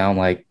put down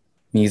like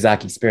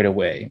Miyazaki, Spirited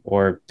Away,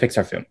 or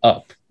Pixar film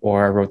Up,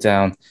 or I wrote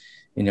down,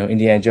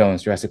 Indiana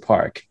Jones, Jurassic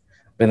Park.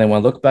 But then when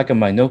I look back at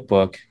my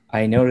notebook,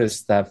 I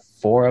noticed that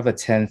 4 of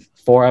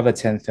the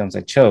 10 films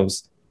I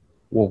chose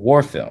were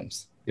war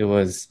films. It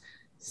was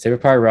Saving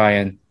Private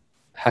Ryan,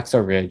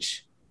 Hacksaw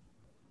Ridge,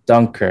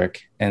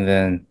 Dunkirk, and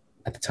then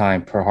at the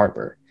time Pearl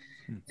Harbor.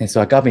 And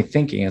so it got me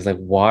thinking, it's like,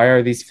 why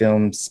are these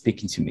films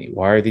speaking to me?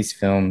 Why are these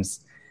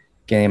films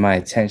getting my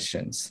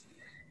attentions?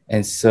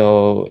 And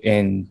so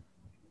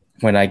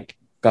when I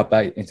got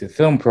back into the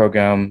film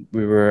program,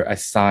 we were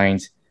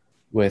assigned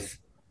with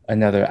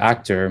another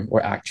actor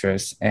or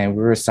actress, and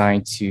we were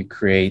assigned to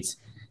create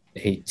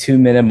a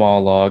 2-minute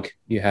monologue.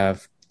 You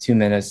have 2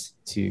 minutes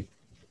to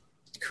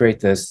create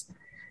this,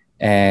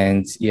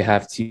 and you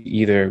have to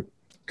either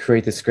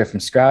create the script from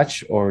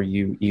scratch or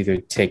you either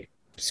take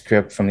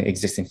script from the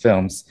existing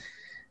films.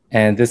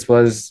 And this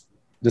was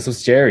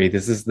Jerry.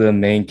 This is the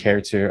main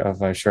character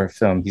of our short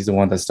film. He's the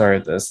one that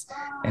started this.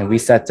 And we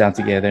sat down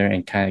together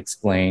and kind of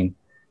explained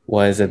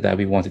what is it that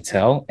we want to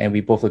tell. And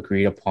we both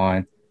agreed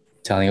upon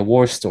telling a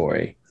war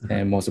story,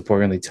 and most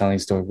importantly, telling a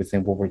story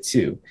within World War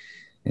II.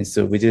 And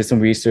so we did some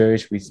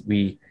research.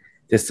 We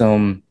did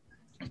some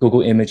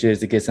Google images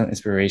to get some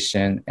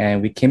inspiration.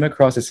 And we came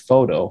across this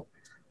photo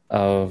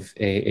of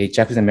a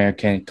Japanese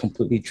American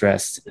completely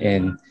dressed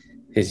in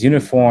his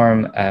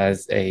uniform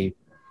as a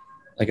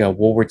World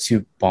War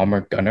II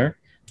bomber gunner.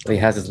 He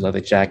has his leather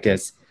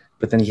jackets,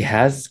 but then he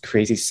has this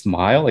crazy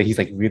smile. Like he's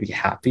like really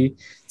happy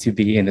to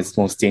be in this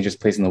most dangerous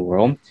place in the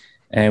world.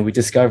 And we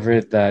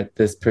discovered that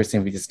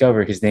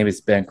his name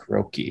is Ben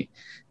Kuroki,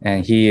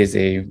 and he is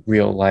a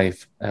real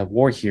life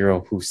war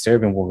hero who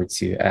served in World War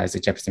II as a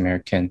Japanese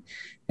American.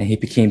 And he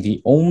became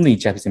the only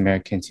Japanese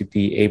American to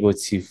be able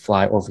to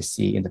fly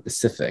overseas in the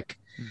Pacific.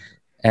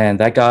 And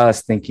that got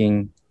us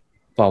thinking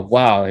about,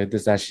 wow,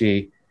 there's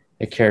actually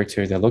a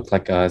character that looked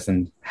like us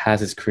and has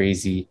this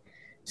crazy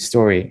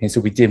story. And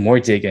so we did more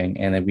digging,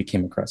 and then we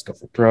came across Go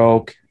for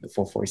Broke, the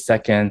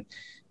 442nd.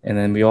 And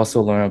then we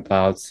also learned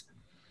about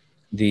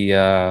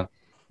the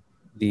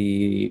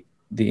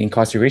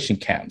incarceration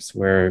camps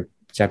where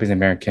Japanese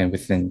American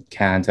within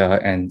Canada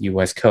and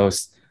US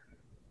coast,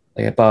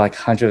 about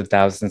hundreds of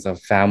thousands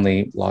of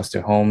family lost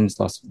their homes,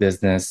 lost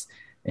business,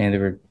 and they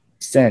were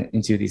sent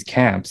into these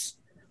camps.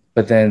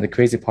 But then the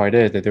crazy part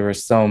is that there were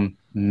some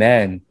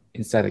men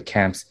inside the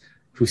camps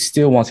who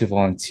still want to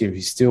volunteer,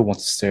 who still want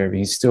to serve, and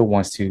he still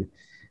wants to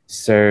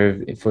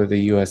serve for the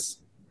US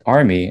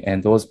Army,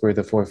 and those were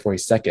the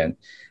 442nd.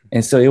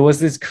 And so it was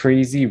this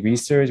crazy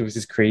research, it was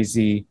this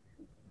crazy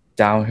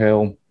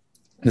downhill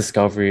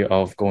discovery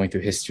of going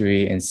through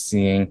history and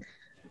seeing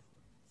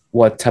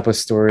what type of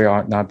story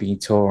are not being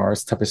told, or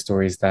type of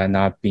stories that are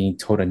not being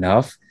told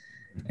enough.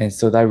 And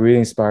so that really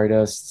inspired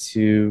us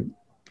to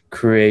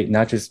create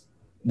not just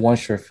one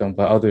short film,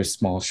 but other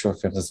small short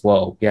films as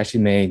well. We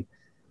actually made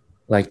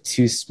like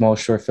 2 small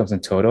short films in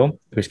total,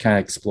 which kind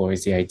of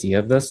explores the idea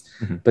of this.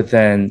 But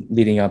then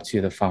leading up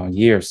to the final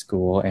year of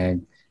school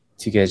and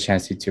to get a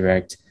chance to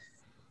direct,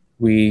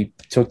 we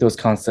took those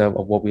concepts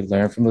of what we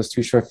learned from those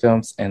 2 short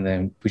films, and then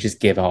we just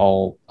gave it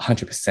all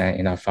 100%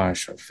 in our final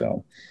short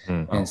film.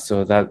 And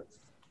so that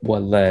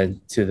what led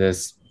to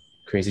this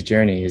crazy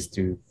journey is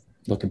through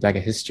looking back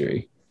at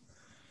history.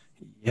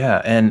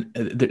 Yeah, and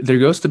there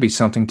goes to be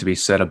something to be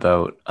said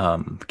about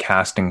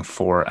casting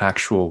for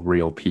actual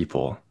real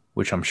people,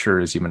 which I'm sure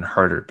is even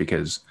harder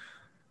because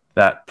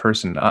that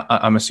person,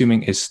 I'm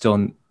assuming, is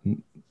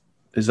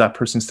that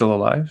person still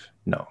alive?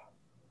 No.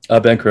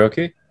 Ben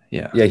Kuroki?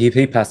 Yeah. Yeah,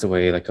 he passed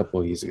away like a couple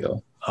of years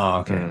ago. Oh,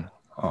 okay.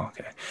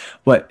 Okay.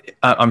 But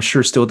I'm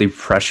sure still the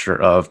pressure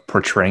of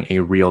portraying a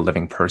real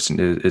living person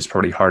is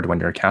probably hard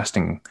when you're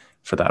casting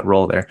for that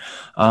role there.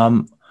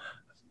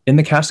 In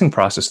the casting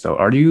process, though,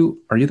 are you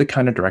the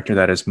kind of director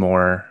that is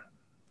more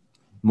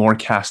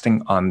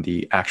casting on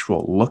the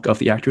actual look of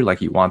the actor?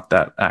 Like you want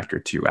that actor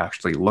to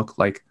actually look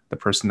like the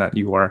person that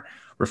you are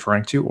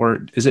referring to?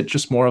 Or is it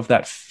just more of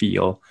that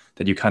feel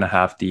that you kind of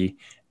have the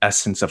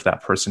essence of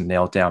that person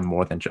nailed down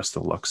more than just the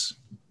looks?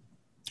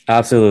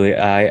 Absolutely.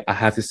 I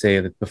have to say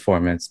that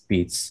performance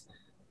beats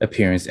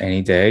appearance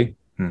any day.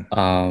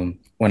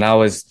 When I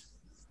was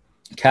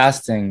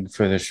casting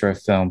for the short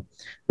film,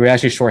 we were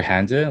actually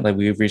shorthanded. Like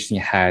we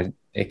originally had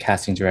a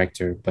casting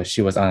director, but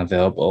she was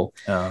unavailable.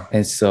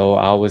 And so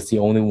I was the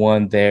only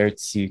one there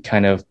to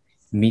kind of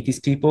meet these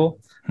people.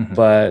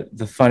 But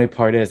the funny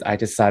part is I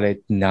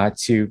decided not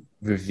to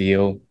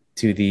reveal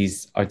to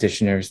these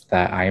auditioners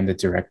that I am the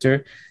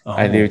director.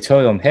 I literally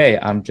told them, hey,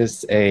 I'm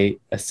just a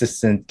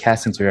assistant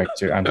casting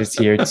director. I'm just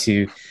here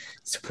to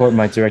support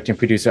my director and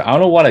producer. I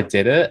don't know what I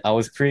did it. I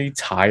was pretty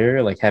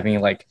tired, like having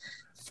like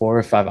 4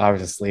 or 5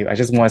 hours of sleep. I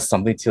just wanted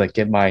something to like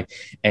get my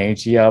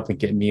energy up and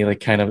get me like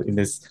kind of in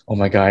this, oh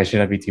my God, I should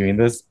not be doing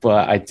this.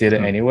 But I did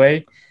it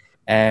anyway.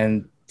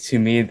 And to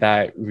me,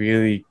 that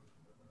really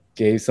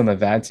gave some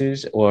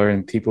advantage,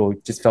 or people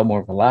just felt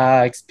more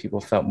relaxed.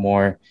 People felt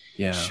more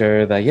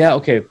sure that,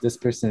 okay, if this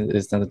person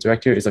is not the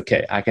director, it's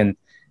okay. I can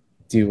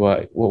do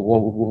what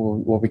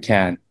we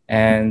can.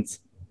 And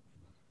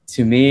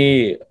to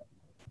me,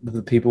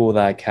 the people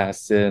that I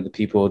casted, the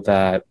people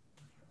that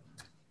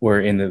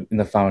were in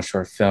the final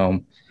short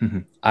film,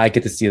 I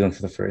get to see them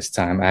for the first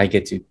time. I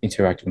get to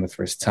interact with them the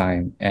first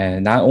time.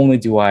 And not only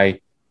do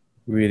I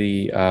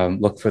really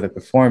look for the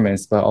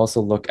performance, but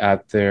also look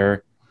at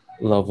their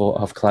level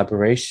of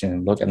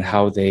collaboration, look at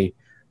how they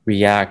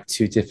react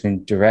to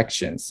different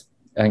directions.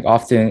 And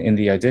often in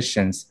the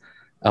auditions,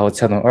 I would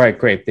tell them, all right,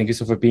 great. Thank you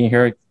so much for being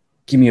here.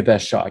 Give me your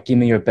best shot. Give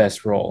me your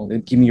best role.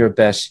 Give me your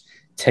best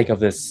take of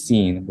this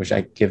scene, which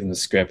I give them the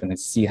script, and then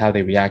see how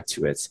they react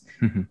to it.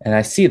 And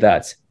I see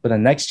that. But the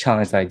next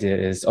challenge that I did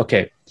is,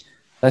 okay,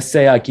 let's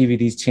say I give you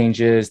these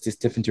changes, these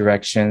different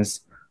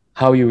directions,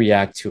 how you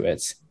react to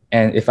it.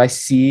 And if I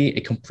see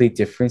a complete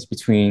difference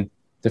between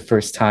the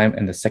first time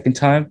and the second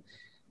time,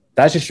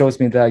 that just shows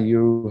me that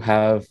you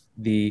have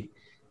the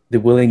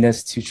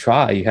willingness to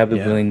try. You have the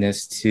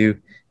willingness to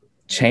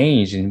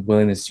change and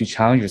willingness to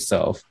challenge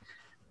yourself.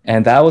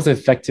 And that was an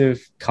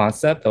effective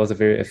concept. That was a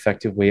very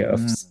effective way of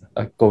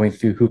going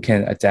through who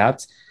can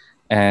adapt.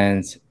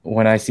 And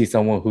when I see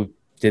someone who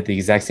did the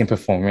exact same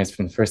performance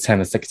from the first time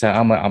to the second time,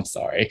 I'm like, I'm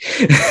sorry.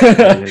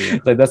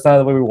 Like, that's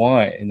not what we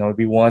want.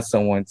 We want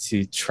someone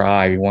to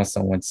try. We want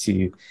someone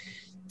to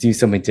do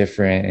something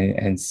different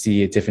and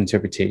see a different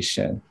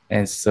interpretation.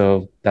 And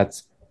so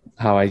that's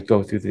how I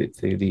go through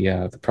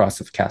the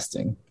process of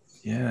casting.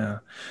 Yeah,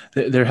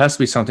 there has to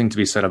be something to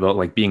be said about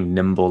like being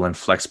nimble and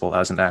flexible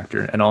as an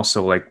actor, and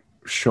also like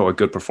show a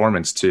good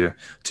performance to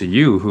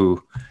you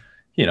who,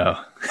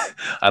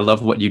 I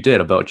love what you did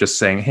about just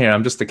saying, hey,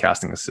 I'm just the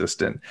casting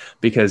assistant.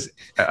 Because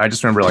I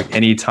just remember like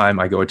anytime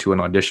I go to an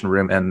audition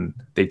room and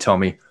they tell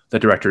me the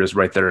director is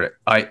right there,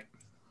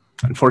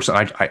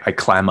 unfortunately I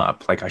clam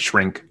up, like I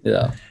shrink.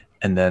 Yeah.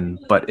 And then,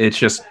 but it's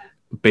just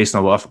based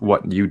on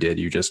what you did,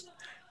 you just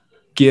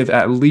give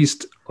at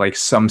least like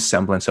some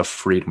semblance of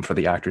freedom for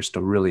the actors to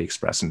really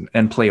express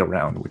and play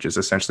around, which is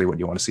essentially what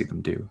you want to see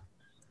them do.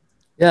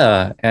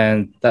 Yeah,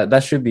 and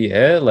that should be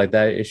it. Like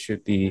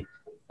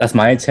that's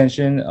my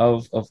intention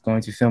of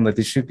going to film. Like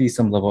there should be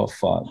some level of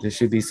fun. There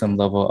should be some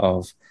level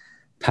of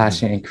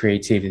passion and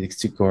creativity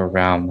to go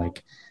around.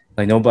 Like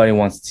nobody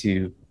wants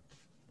to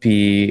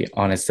be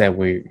on a set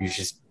where you're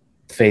just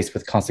faced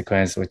with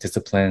consequence or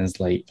disciplines.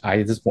 Like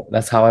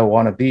that's how I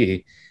want to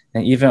be.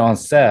 And even on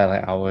set,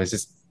 like I was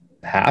just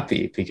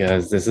happy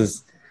because this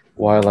is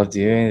what I love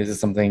doing. This is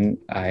something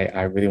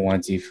I really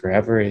want to do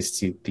forever, is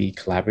to be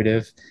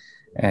collaborative.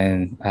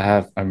 And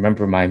I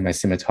remember my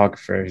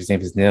cinematographer, his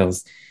name is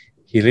Nils.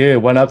 He literally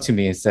went up to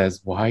me and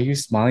says, "Why are you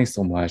smiling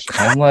so much?" And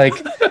I'm like,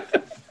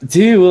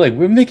 dude, like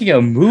we're making a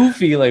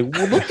movie. Like,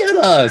 well, look at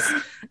us.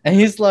 And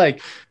he's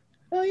like,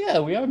 oh yeah,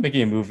 we are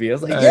making a movie. I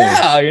was like,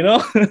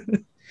 yeah,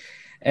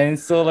 And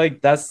so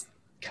like that's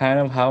kind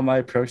of how I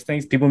approach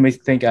things. People may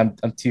think I'm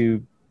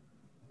too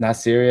not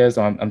serious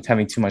or I'm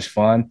having too much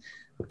fun,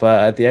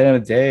 but at the end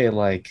of the day,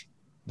 like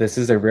this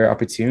is a rare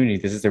opportunity.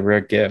 This is a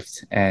rare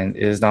gift. And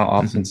it is not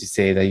often to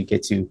say that you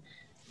get to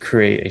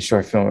create a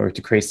short film or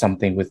to create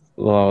something with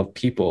a lot of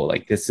people.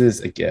 Like, this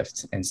is a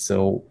gift. And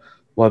so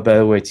what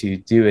better way to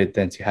do it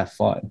than to have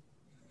fun?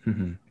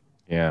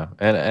 Yeah.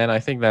 And I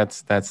think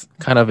that's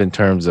kind of in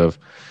terms of,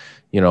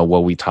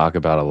 what we talk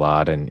about a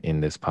lot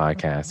in this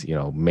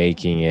podcast,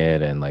 making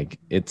it, and like,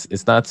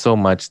 it's not so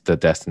much the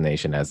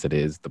destination as it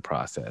is the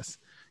process,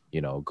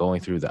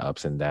 going through the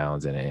ups and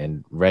downs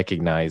and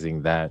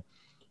recognizing that,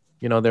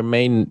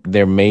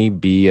 there may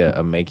be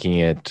a making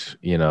it,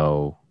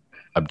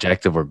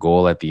 objective or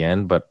goal at the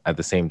end, but at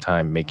the same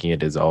time, making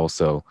it is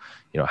also,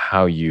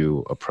 how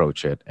you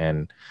approach it.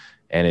 And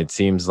it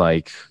seems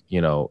like,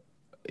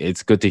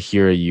 it's good to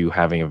hear you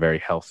having a very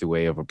healthy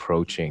way of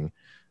approaching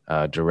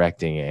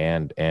directing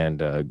and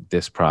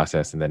this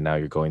process, and then now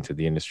you're going to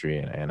the industry,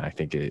 and I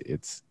think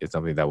it's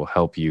something that will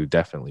help you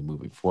definitely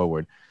moving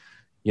forward.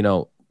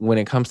 When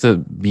it comes to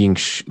being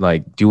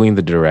doing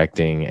the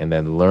directing and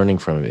then learning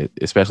from it,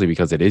 especially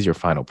because it is your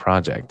final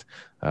project,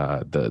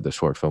 the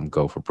short film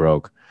Go for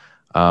Broke.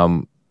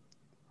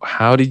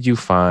 How did you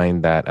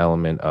find that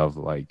element of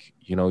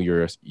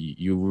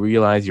you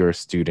realize you're a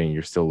student,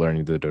 you're still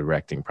learning the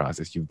directing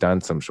process. You've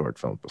done some short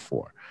films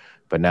before,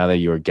 but now that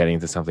you're getting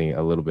to something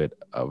a little bit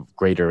of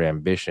greater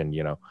ambition,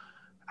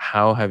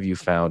 how have you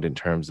found in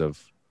terms of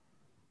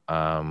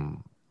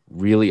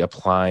really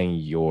applying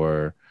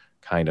your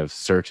kind of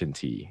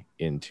certainty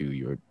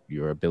into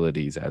your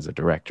abilities as a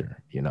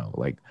director?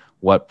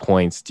 What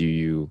points do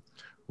you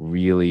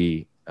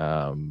really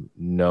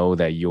know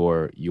that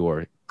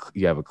you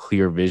have a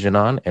clear vision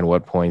on, and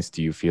what points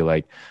do you feel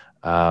like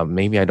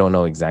maybe I don't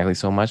know exactly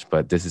so much,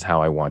 but this is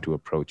how I want to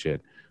approach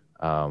it?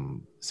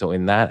 So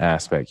in that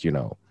aspect,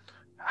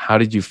 how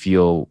did you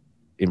feel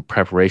in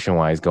preparation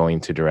wise going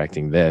to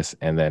directing this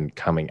and then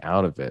coming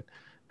out of it?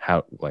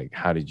 How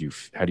do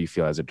you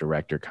feel as a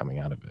director coming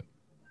out of it?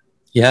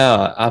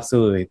 Yeah,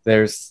 absolutely.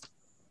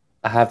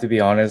 I have to be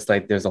honest,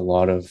 there's a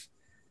lot of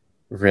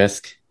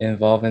risk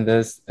involved in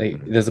this.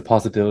 There's a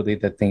possibility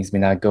that things may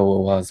not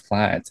go well as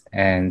planned.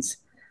 And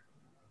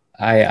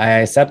I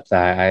accept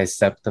that. I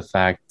accept the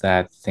fact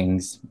that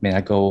things may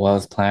not go well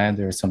as planned.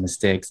 There are some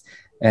mistakes.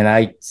 And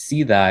I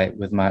see that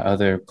with my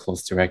other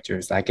close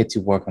directors. I get to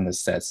work on the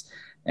sets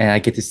and I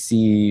get to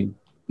see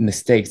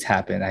mistakes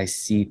happen. I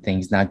see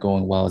things not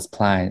going well as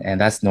planned, and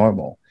that's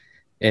normal.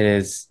 It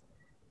is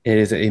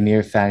a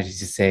mere fantasy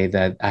to say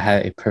that I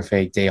had a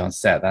perfect day on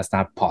set. That's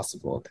not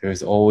possible.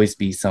 There's always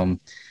be some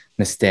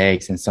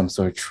mistakes and some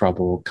sort of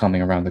trouble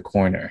coming around the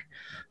corner.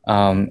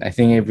 I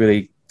think it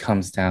really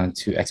comes down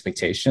to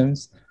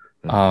expectations.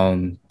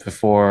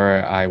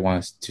 Before I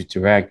want to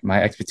direct,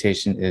 my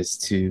expectation is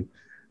to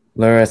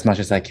learn as much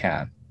as I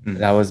can.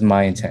 That was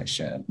my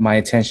intention. My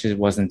intention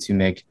wasn't to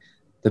make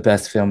the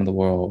best film in the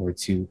world or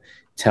to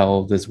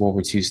tell this World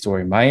War II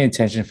story. My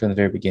intention from the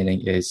very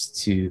beginning is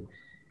to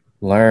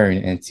learn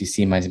and to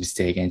see my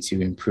mistake and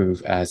to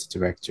improve as a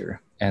director.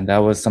 And that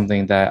was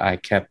something that I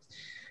kept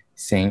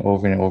saying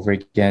over and over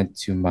again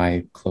to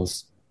my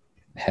close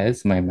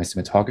heads, my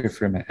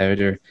cinematographer, my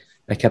editor.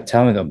 I kept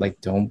telling them,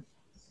 don't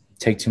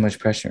take too much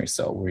pressure on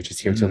yourself. We're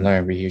just here to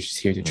learn. We're just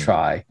here to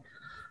try.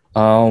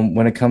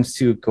 When it comes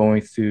to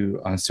going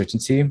through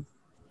uncertainty,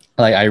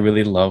 I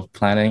really love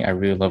planning. I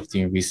really love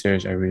doing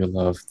research. I really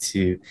love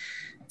to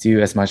do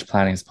as much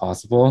planning as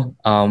possible.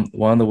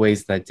 One of the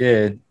ways that I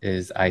did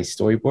is I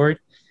storyboard,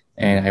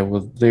 and I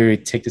would literally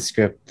take the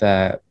script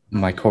that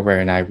my co-writer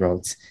and I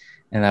wrote,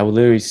 and I would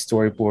literally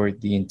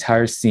storyboard the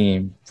entire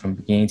scene from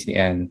beginning to the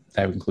end.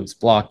 That includes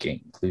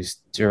blocking,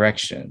 includes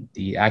direction,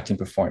 the acting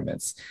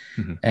performance.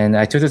 And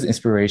I took this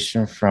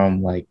inspiration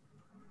from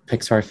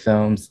Pixar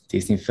films,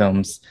 Disney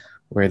films,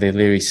 where they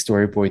literally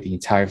storyboard the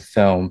entire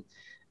film,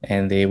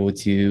 and they will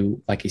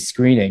do a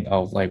screening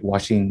of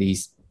watching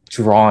these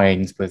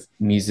drawings with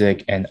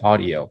music and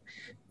audio.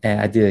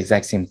 And I did the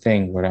exact same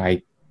thing where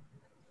I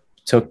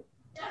took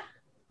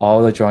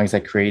all the drawings I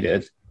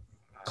created,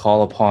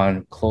 call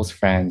upon close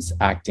friends,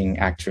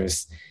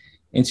 actress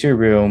into a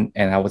room,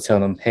 and I would tell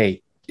them,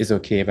 hey, it's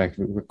okay if I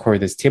record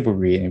this table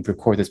read and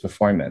record this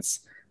performance.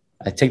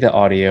 I take the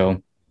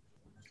audio,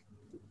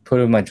 put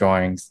it in my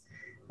drawings,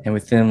 and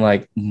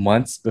within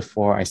months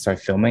before I start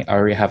filming, I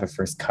already have a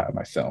first cut of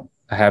my film.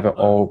 I have it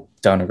all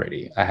done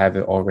already. I have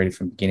it all ready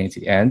from beginning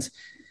to end.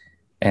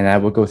 And I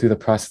would go through the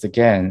process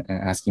again and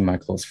asking my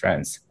close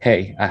friends,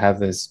 hey, I have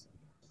this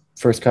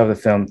first cut of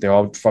the film. They're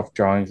all rough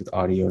drawings with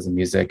audios and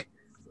music.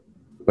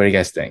 What do you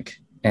guys think?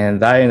 And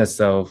that in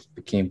itself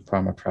became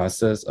part of my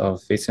process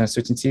of facing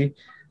uncertainty.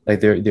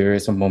 There are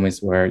some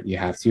moments where you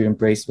have to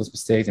embrace those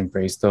mistakes,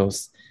 embrace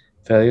those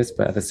failures,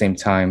 but at the same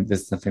time,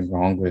 there's nothing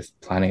wrong with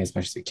planning as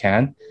much as you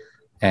can.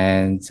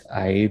 And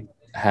I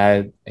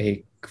had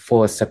a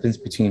full acceptance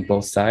between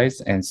both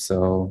sides, and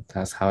so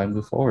that's how I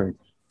move forward.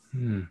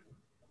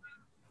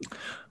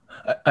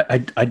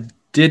 I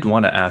did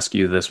want to ask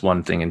you this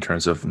one thing in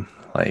terms of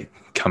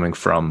coming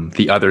from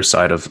the other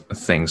side of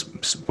things,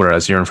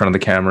 whereas you're in front of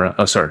the camera.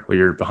 Oh, sorry, well,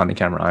 you're behind the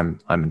camera. I'm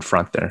in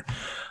front there.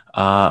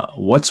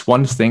 What's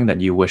one thing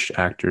that you wish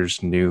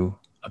actors knew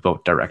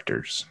about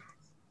directors?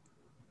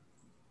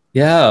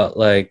 Yeah,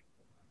 like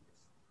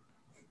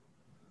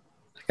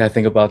I gotta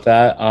think about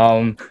that.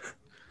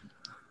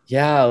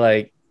 Yeah,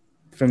 like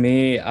for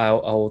me, I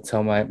will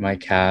tell my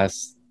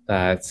cast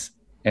that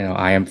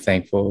I am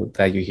thankful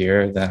that you're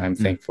here, that I'm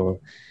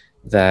thankful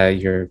that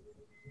you're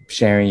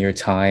sharing your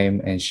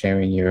time and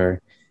sharing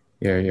your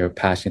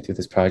passion through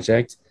this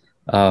project.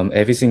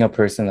 Every single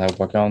person that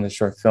worked on the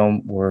short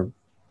film were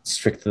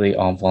strictly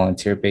on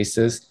volunteer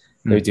basis.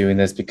 They're doing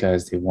this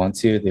because they want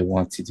to. They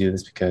want to do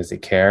this because they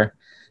care.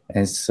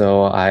 And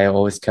so I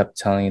always kept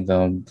telling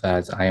them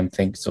that I am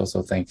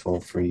so thankful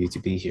for you to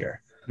be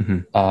here.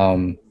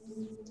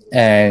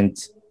 And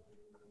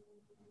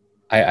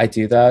I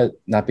do that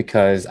not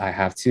because I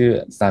have to.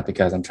 It's not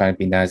because I'm trying to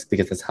be nice,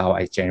 because that's how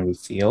I genuinely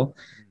feel.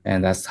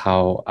 And that's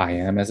how I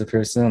am as a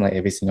person. Like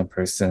every single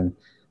person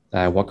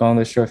that I work on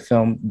the short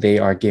film, they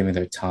are giving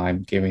their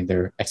time, giving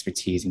their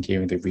expertise, and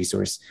giving their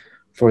resource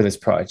for this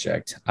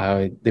project.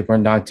 They were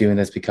not doing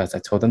this because I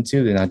told them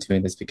to. They're not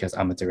doing this because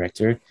I'm a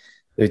director.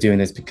 They're doing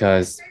this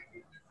because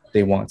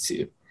they want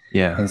to.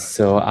 Yeah. And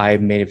so I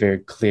made it very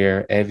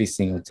clear every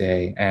single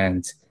day.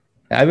 And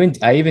I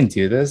even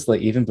do this,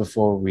 like even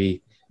before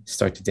we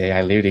start the day,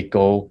 I literally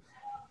go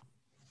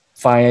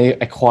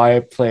find a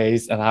quiet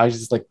place and I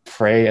just like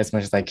pray as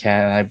much as I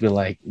can. And I'd be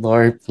like,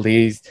 Lord,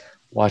 please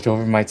watch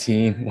over my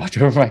team, watch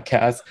over my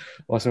cast,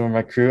 watch over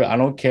my crew. I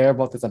don't care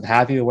about this. I'm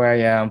happy with where I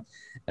am,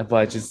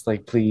 but just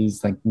like,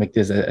 please like make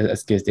this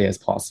as good a day as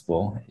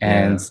possible.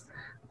 Yeah. And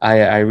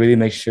I really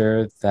make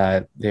sure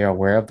that they are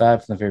aware of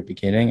that from the very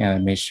beginning, and I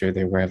make sure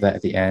they're aware of that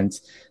at the end.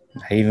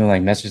 I even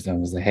like message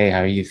them, was like, hey,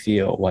 how do you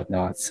feel?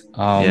 Whatnot.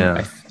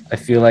 I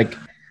feel like,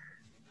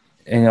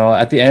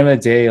 at the end of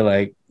the day,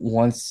 like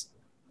once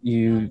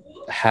you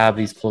have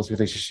these close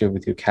relationship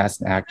with your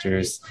cast and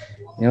actors,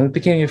 it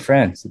became your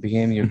friends. It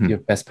became your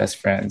best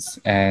friends,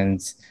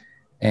 and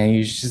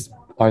you just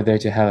are there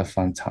to have a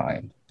fun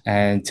time.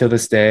 And till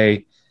this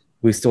day,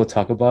 we still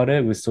talk about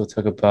it. We still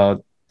talk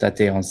about that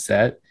day on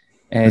set.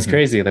 And it's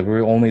crazy, like we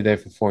were only there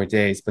for 4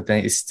 days, but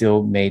then it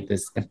still made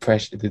this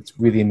impression, this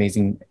really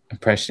amazing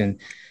impression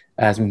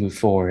as we move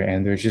forward.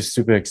 And they're just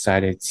super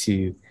excited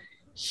to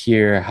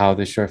hear how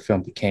the short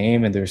film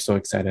became. And they're so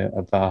excited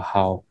about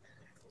how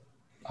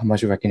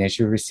much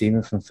recognition we're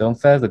receiving from Film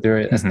Fest, that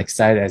they're as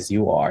excited as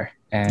you are.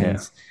 And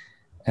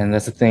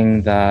that's the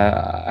thing that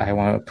I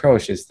want to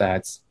approach, is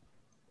that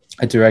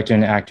a director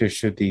and an actor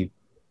should be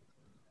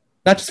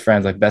not just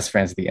friends, like best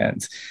friends at the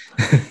end.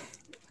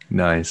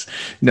 Nice.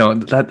 No,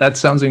 that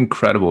sounds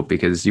incredible,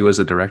 because you as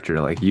a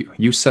director, like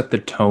you set the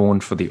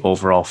tone for the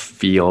overall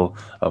feel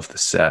of the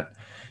set.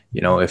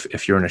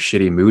 If you're in a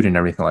shitty mood and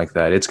everything like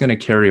that, it's going to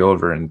carry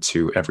over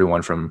into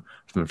everyone from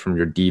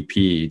your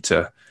DP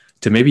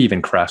to maybe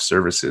even craft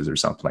services or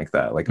something like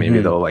that. Like maybe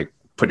they'll like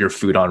put your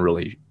food on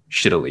really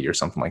shittily or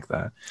something like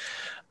that.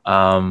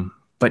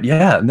 But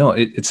yeah, no,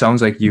 it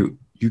sounds like you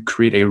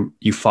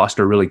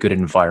foster a really good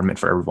environment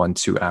for everyone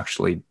to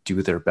actually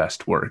do their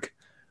best work,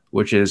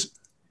 which is,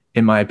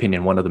 in my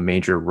opinion, one of the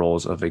major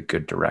roles of a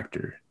good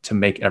director, to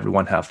make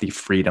everyone have the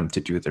freedom to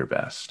do their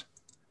best.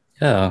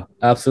 Yeah,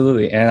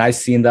 absolutely. And I've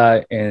seen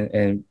that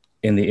in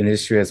the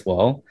industry as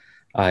well.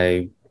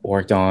 I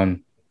worked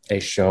on a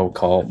show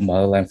called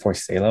Motherland for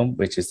Salem,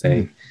 which is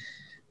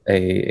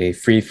a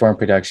free-form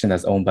production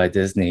that's owned by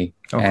Disney.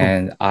 Oh, cool.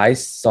 And I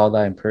saw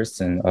that in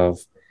person, of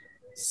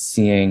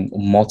seeing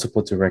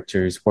multiple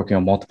directors working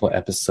on multiple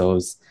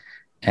episodes.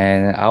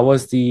 And I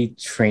was the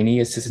trainee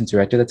assistant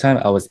director at the time.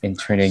 I was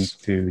interning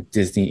through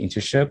Disney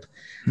internship.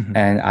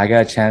 And I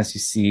got a chance to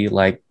see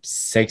like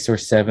 6 or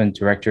 7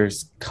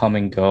 directors come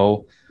and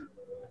go,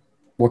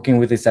 working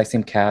with the exact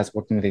same cast,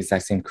 working with the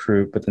exact same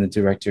crew, but then the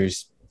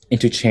directors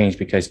interchange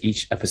because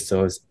each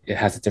episode, it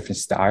has a different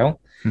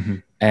style.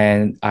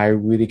 And I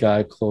really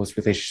got a close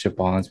relationship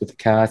bonds with the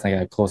cast. I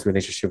got a close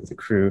relationship with the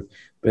crew.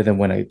 But then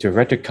when a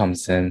director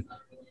comes in,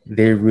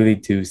 they really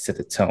do set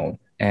the tone.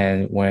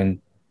 And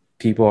when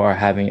people are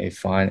having a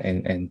fun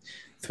and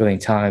thrilling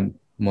time,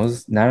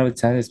 most 9 out of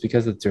 10 is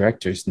because of the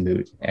director's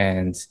mood.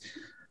 And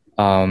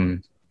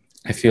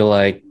I feel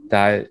like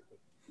that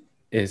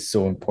is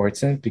so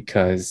important,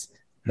 because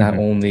not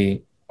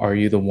only are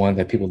you the one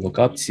that people look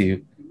up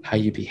to, how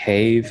you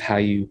behave, how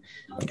you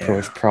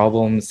approach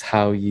problems,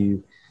 how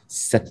you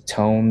set the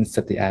tone,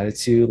 set the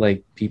attitude,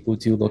 like people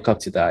do look up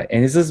to that.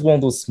 And this is one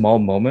of those small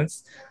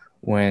moments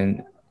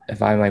when,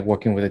 if I'm like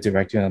working with a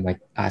director and I'm like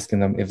asking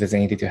them if there's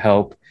anything to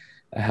help,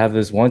 I have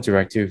this one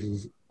director who,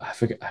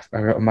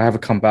 I might have to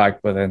come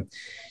back, but then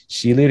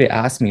she literally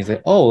asked me,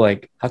 like, oh,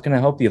 like, how can I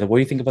help you? Like, what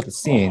do you think about the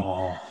scene?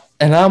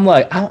 And I'm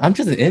like, I'm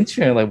just an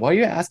intern. Like, why are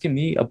you asking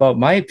me about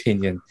my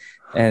opinion?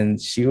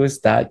 And she was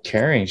that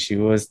caring. She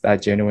was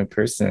that genuine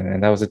person.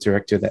 And that was a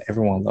director that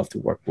everyone loved to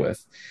work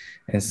with.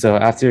 And so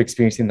after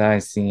experiencing that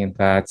and seeing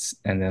that,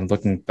 and then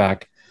looking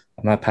back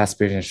on my past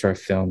experience in short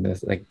film,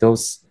 is like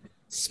those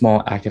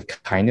small act of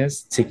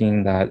kindness,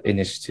 taking that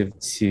initiative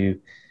to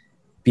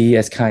be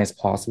as kind as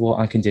possible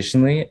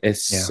unconditionally,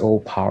 is so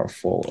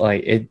powerful.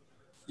 Like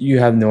you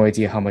have no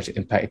idea how much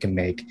impact it can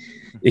make.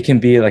 It can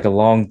be like a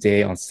long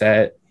day on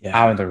set,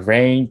 out in the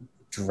rain,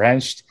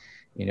 drenched,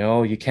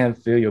 you can't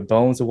feel your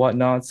bones or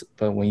whatnot.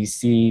 But when you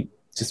see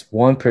just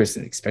one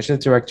person, especially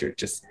the director,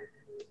 just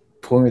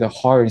pouring their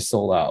heart and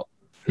soul out,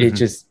 it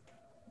just,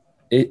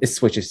 it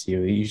switches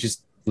you. You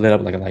just lit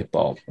up like a light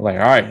bulb. Like,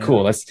 all right,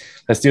 cool. Let's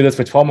do this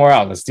for 12 more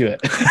hours. Let's do it.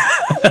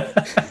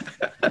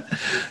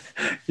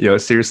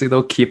 Seriously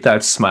though, keep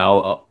that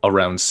smile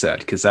around set,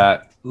 because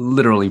that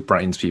literally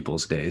brightens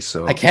people's days.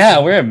 So I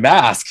can't wear a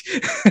mask.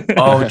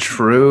 Oh,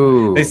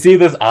 true. They see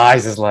those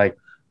eyes is like,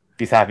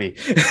 he's happy.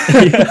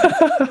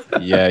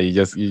 Yeah, you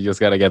just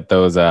got to get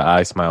those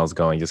eye smiles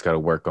going. You just got to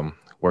work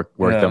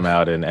them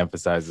out and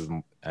emphasize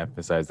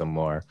them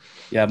more.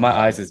 Yeah, my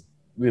eyes is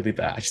really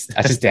bad.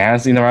 I just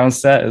dancing around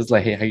set. It's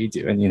like, hey, how you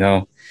doing?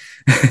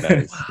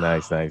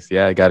 Nice.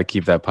 Yeah, I got to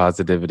keep that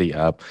positivity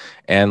up,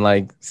 and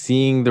like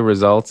seeing the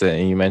results.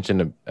 And you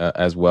mentioned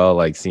as well,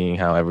 like seeing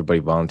how everybody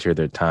volunteered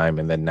their time,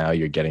 and then now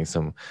you're getting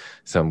some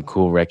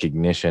cool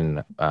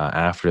recognition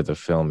after the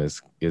film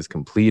is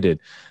completed.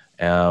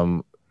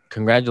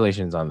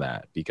 Congratulations on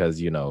that, because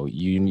you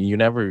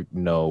never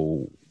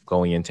know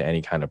going into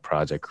any kind of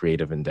project,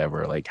 creative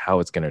endeavor, like how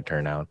it's going to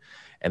turn out.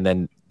 And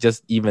then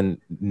just even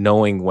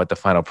knowing what the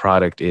final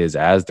product is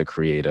as the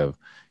creative,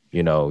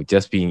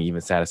 just being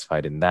even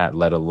satisfied in that,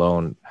 let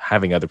alone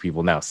having other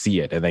people now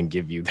see it and then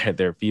give you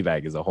their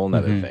feedback, is a whole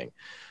nother thing.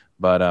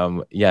 But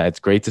yeah, it's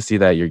great to see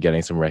that you're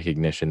getting some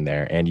recognition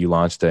there. And you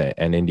launched an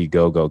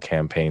Indiegogo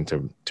campaign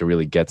to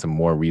really get some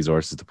more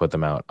resources to put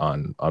them out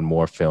on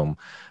more film,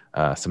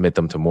 submit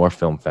them to more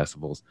film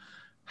festivals.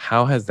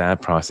 How has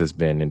that process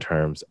been in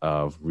terms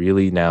of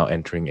really now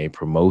entering a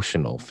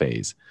promotional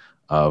phase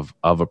of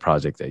a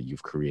project that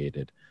you've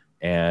created?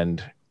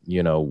 And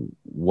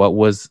what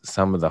was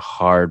some of the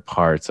hard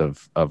parts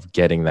of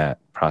getting that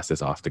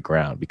process off the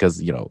ground?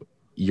 Because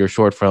your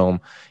short film,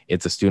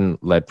 it's a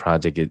student-led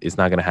project. It's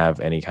not going to have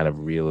any kind of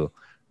real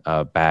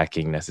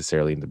backing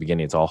necessarily in the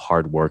beginning. It's all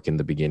hard work in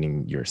the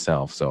beginning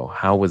yourself. So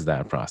how was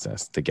that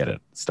process to get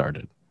it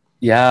started?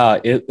 Yeah,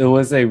 it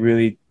was a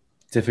really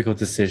difficult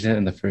decision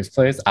in the first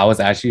place. I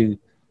was actually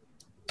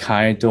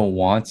kind of don't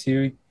want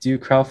to do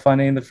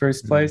crowdfunding in the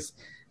first place.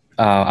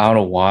 I don't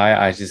know why.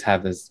 I just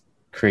have this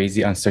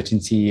crazy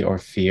uncertainty or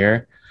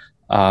fear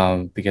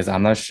because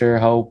I'm not sure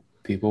how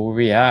people will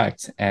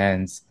react.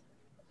 And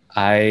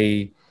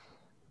my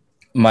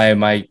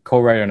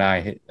co-writer and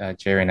I,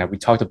 Jerry and I, we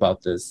talked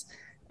about this,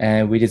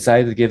 and we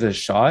decided to give it a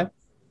shot,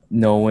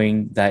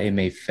 knowing that it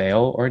may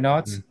fail or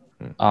not.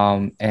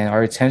 And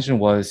our intention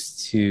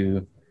was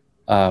to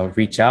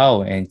reach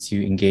out and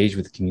to engage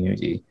with the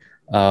community.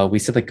 We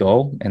set a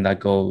goal, and that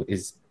goal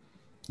is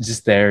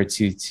just there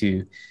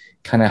to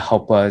kind of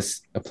help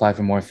us apply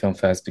for more film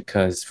fest,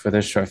 because for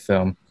this short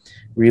film,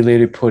 we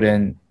really put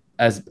in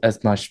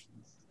as much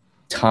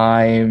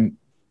time,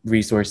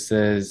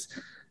 resources,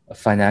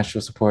 financial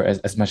support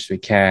as much as we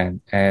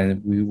can.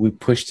 And we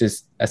pushed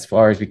this as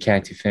far as we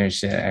can to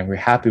finish it, and we're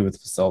happy with the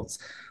results.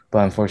 But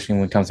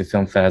unfortunately, when it comes to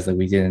film fest,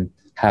 we didn't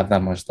have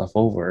that much stuff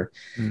over.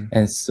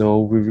 And so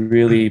we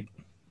really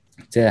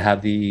did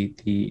have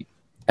the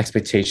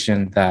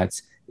expectation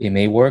that it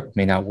may work,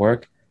 may not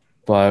work,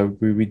 but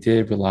we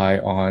did rely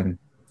on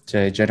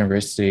the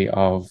generosity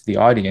of the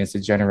audience, the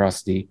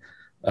generosity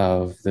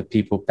of the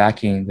people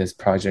backing this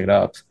project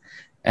up.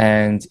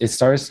 And it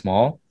started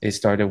small. It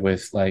started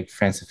with like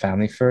friends and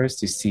family first,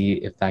 to see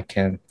if that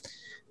can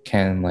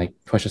like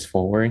push us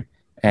forward.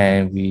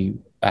 And we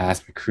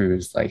asked the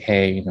crews like,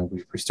 hey,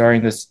 we're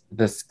starting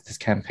this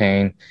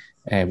campaign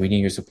and we need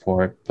your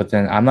support. But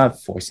then I'm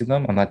not forcing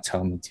them. I'm not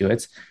telling them to do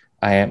it.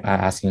 I am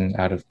asking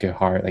out of good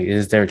heart, like, it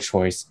is their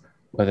choice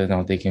whether or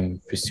not they can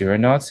pursue or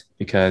not,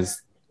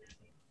 because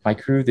my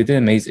crew, they did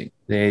amazing.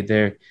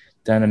 They're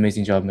done an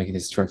amazing job making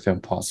this short film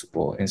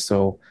possible. And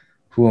so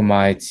who am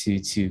I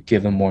to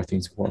give them more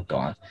things to work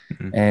on?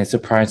 And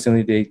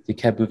surprisingly, they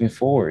kept moving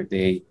forward.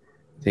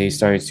 They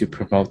started to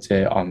promote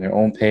it on their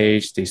own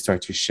page. They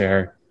started to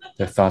share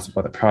their thoughts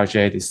about the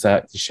project. They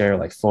started to share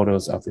like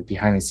photos of the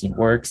behind the scene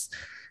works.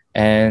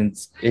 And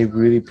it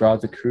really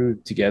brought the crew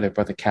together,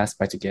 brought the cast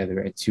back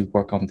together to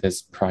work on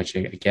this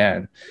project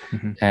again.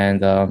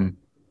 And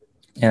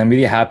I'm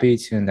really happy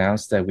to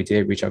announce that we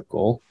did reach our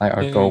goal. Like,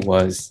 our goal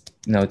was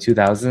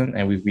 2,000,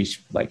 and we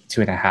reached like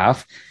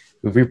 2.5.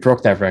 We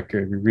broke that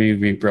record. We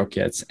really broke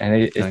it.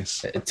 And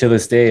Nice. To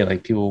this day,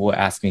 like, people will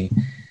ask me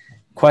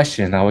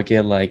questions. I would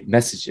get like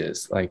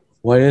messages like,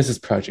 what is this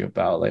project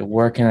about? Like,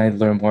 where can I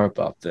learn more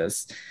about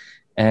this?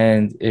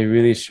 And it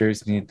really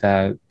assures me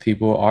that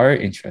people are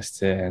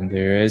interested and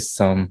there is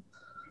some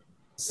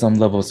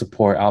level of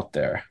support out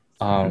there.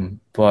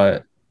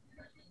 But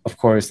of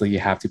course, like, you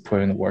have to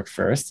put in the work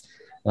first.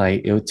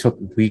 Like, it took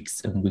weeks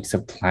and weeks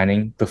of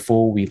planning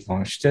before we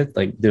launched it.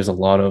 Like, there's a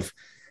lot of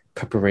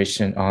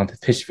preparation on the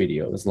pitch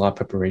video. There's a lot of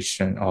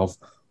preparation of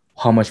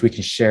how much we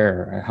can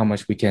share and how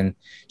much we can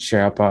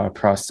share about our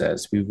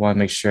process. We want to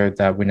make sure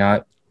that we're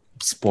not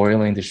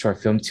spoiling the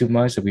short film too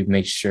much, that we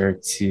make sure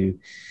to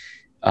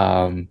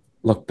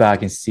look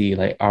back and see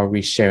like, are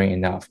we sharing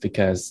enough?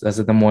 Because that's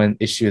the number one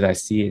issue that I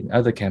see in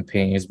other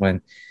campaigns is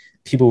when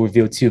people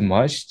reveal too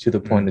much to the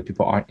point that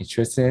people aren't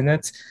interested in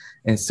it.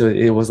 And so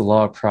it was a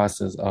lot of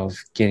process of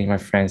getting my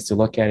friends to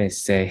look at it and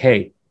say,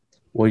 hey,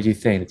 what do you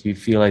think? Do you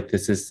feel like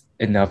this is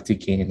enough to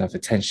gain enough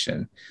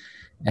attention?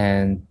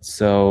 And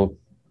so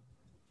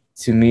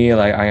to me,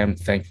 like I am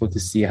thankful to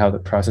see how the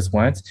process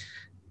went.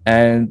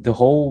 And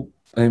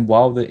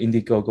while the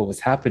Indiegogo was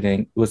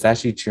happening, it was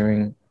actually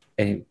during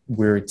a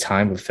weird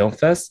time of Film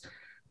Fest.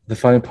 The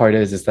funny part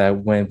is that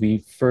when we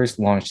first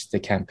launched the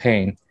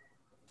campaign,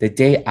 the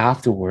day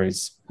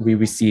afterwards, we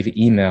received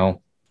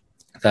email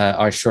that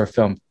our short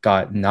film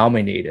got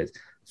nominated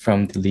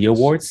from the Lee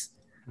Awards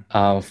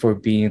for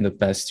being the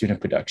best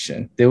student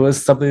production. There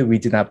was something we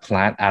did not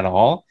plan at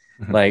all.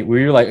 Like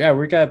we were like, yeah,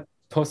 we're gonna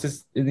post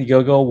this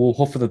Indiegogo. We'll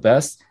hope for the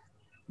best.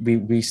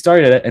 We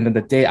started it, and then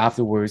the day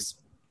afterwards,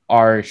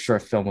 our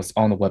short film was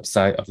on the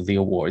website of the Lee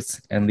Awards.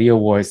 And Lee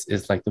Awards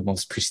is like the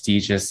most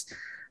prestigious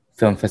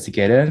film fest to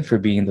get in for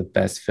being the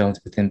best films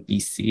within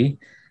BC.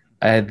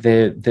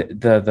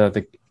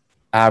 The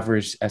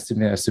average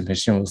estimate of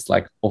submission was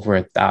like over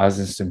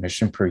 1,000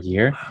 submission per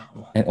year,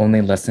 and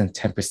only less than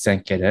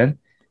 10% get in.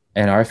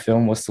 And our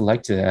film was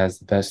selected as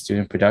the best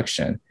student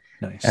production.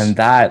 Nice. And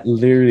that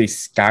literally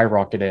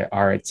skyrocketed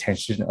our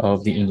attention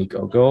of the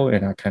Indiegogo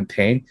in our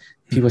campaign.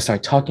 People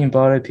started talking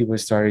about it. People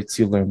started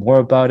to learn more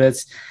about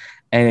it.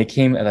 And it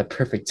came at a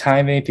perfect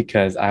timing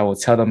because I will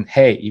tell them,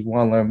 hey, you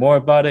want to learn more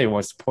about it? You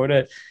want to support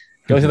it?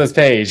 Go to this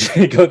page,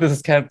 go to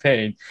this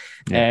campaign.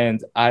 Yeah.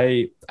 And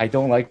I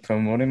don't like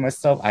promoting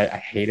myself. I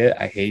hate it.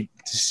 I hate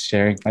just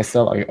sharing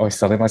myself or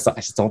selling myself.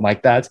 I just don't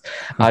like that.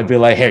 I'd be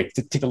like, hey,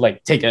 take the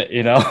link, take it,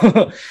 you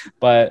know.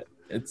 But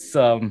it's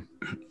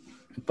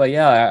but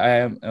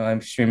yeah, I'm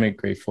extremely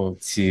grateful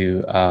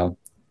to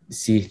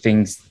see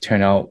things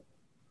turn out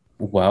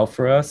well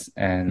for us.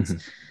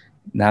 And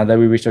now that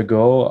we reached our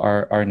goal,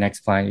 our next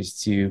plan is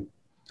to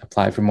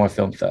apply for more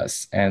film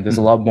fests. And there's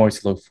a lot more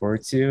to look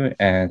forward to.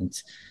 And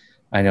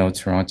I know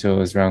Toronto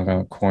is around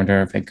the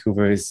corner.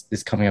 Vancouver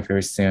is coming up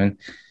very soon.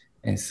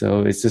 And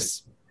so it's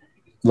just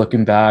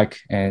looking back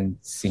and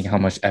seeing how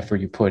much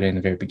effort you put in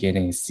the very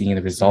beginning and seeing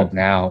the result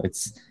now,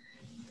 it's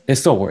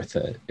so worth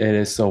it. It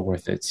is so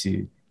worth it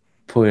to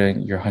put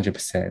in your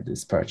 100% in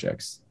these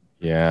projects.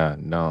 Yeah,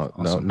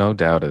 no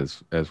doubt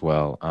as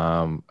well.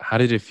 How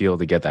did it feel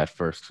to get that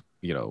first,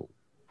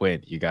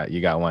 win? You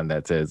got one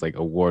that says like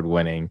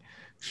award-winning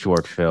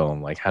short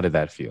film. Like, how did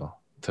that feel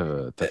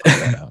to put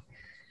that out?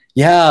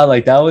 Yeah,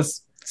 like that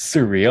was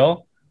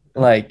surreal.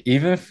 Like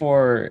even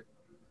for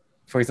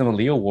example,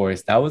 Lee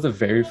Awards, that was the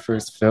very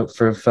first film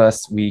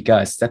fest we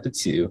got accepted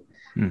to,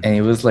 and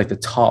it was like the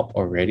top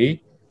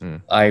already.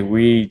 Like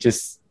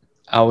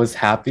I was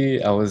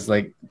happy. I was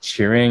like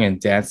cheering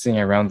and dancing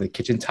around the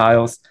kitchen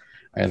tiles.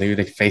 I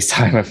literally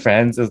FaceTime my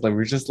friends. It's like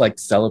we're just like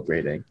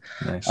celebrating.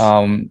 Nice.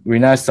 We're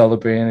not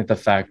celebrating the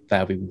fact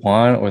that we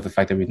won or the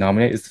fact that we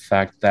nominated. It's the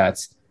fact that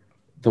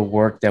the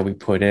work that we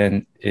put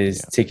in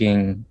is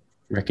taking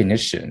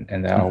recognition,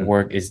 and that our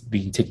work is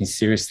being taken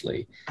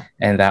seriously,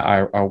 and that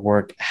our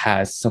work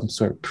has some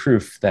sort of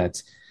proof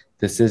that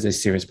this is a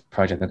serious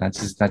project and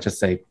not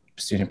just a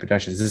student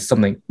production. This is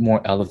something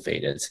more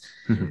elevated.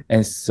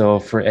 And so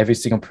for every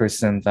single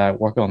person that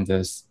worked on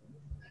this,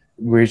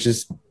 we're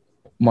just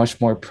much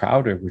more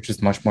prouder. We're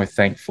just much more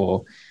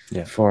thankful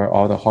for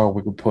all the hard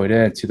work we put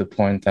in, to the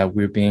point that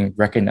we're being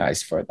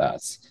recognized for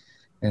that.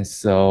 And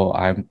so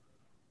I'm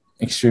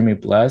extremely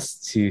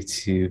blessed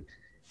to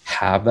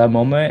have that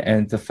moment,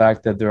 and the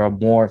fact that there are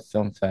more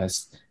film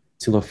fests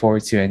to look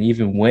forward to, and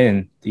even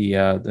win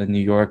the New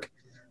York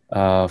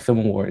Film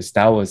Awards.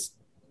 That was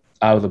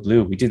out of the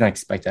blue. We didn't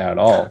expect that at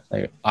all.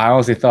 Like I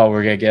honestly thought we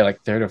were gonna get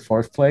like 3rd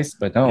or 4th place,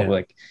 but no,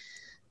 like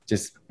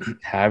just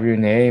have your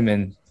name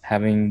and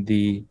having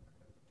the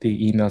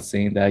email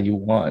saying that you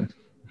won.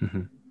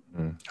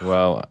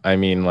 Well, I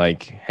mean,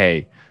 like,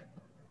 hey,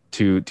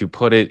 to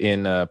put it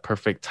in a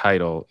perfect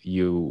title,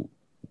 you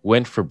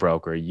went for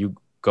broke, or you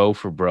go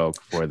for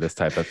broke for this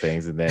type of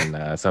things, and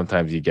then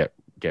sometimes you get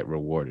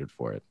rewarded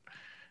for it.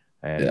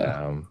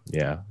 And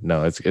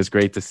it's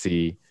great to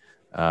see,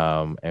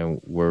 and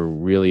we're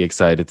really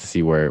excited to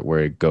see where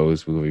it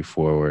goes moving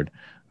forward.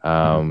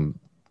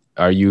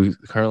 Are you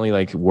currently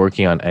like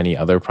working on any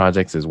other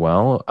projects as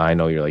well? I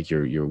know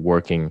you're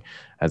working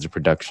as a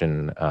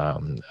production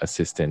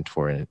assistant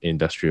for an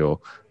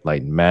Industrial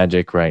Light and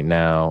Magic right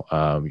now.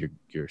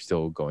 You're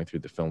still going through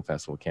the film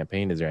festival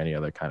campaign. Is there any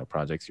other kind of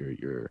projects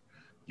you're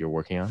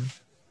working on?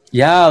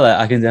 Yeah,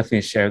 I can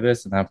definitely share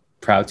this, and I'm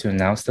proud to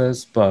announce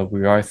this, but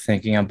we are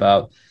thinking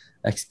about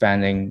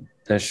expanding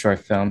the short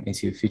film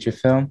into a feature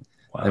film.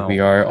 Wow, like we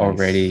are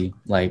already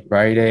like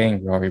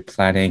writing, we're already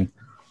planning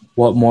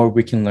what more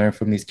we can learn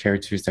from these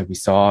characters that we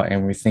saw,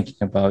 and we're thinking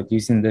about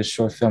using this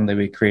short film that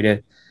we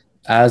created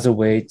as a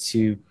way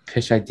to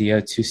pitch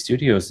idea to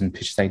studios and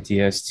pitch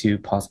ideas to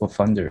possible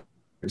funders.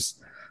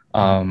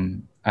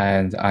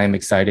 And I'm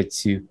excited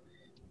to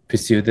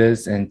pursue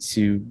this and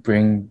to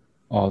bring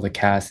all the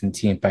cast and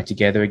team back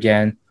together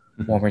again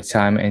one more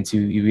time, and to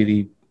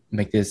really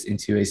make this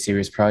into a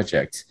serious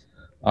project.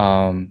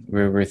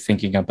 We're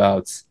thinking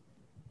about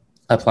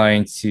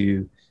applying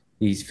to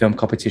these film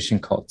competition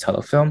called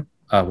Telefilm,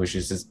 which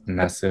is this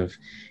massive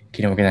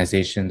Canadian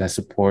organization that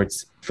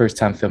supports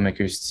first-time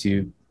filmmakers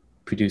to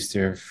produce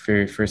their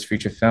very first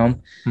feature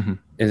film. Mm-hmm.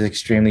 It's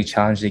extremely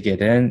challenging to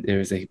get in.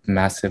 There's a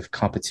massive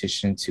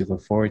competition to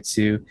look forward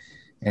to.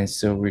 And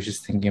so we're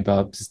just thinking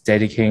about just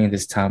dedicating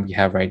this time we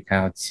have right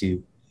now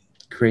to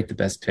create the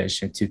best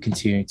pitch and to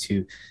continue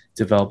to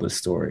develop a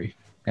story.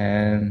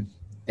 And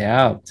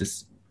yeah,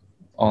 just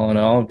all in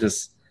all,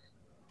 just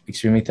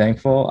extremely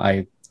thankful.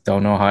 I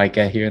don't know how I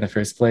get here in the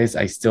first place.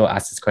 I still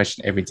ask this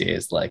question every day.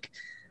 It's like,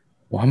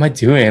 what am I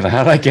doing?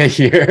 How did I get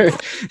here?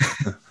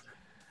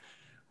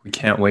 We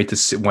can't wait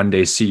to one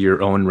day see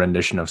your own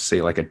rendition of,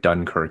 say, like a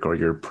Dunkirk or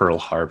your Pearl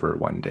Harbor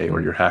one day,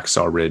 or your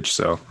Hacksaw Ridge.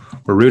 So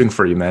we're rooting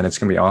for you, man. It's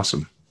going to be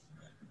awesome.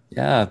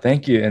 Yeah,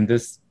 thank you. And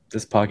this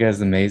podcast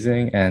is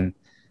amazing. And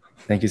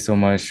thank you so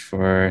much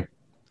for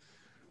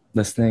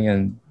listening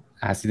and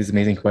asking these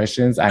amazing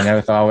questions. I never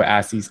thought I would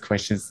answer these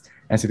questions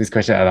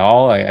at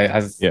all.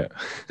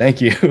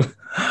 Thank you.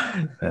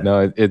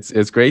 No,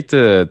 it's great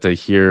to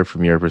hear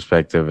from your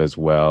perspective as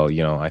well.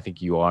 I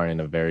think you are in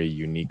a very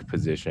unique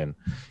position.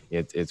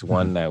 It's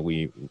one that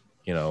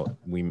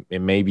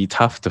it may be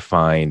tough to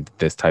find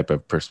this type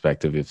of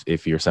perspective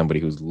if you're somebody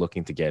who's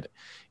looking to get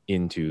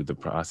into the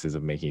process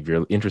of making. If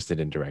you're interested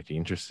in directing,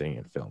 interested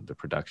in film, the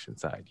production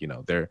side,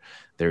 there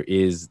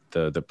is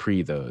the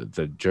pre,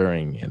 the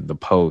during, and the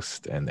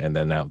post, and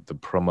then now the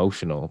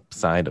promotional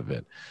side of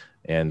it.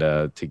 And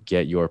to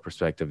get your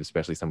perspective,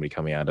 especially somebody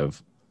coming out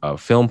of a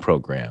film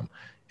program,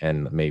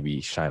 and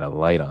maybe shine a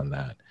light on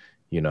that,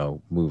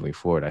 moving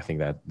forward, I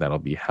think that'll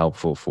be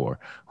helpful for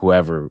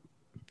whoever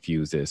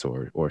views this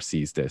or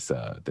sees this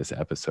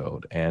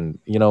episode. And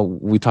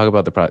we talk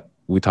about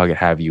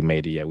have you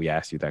made it yet? We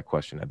asked you that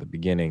question at the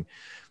beginning,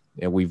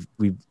 and we've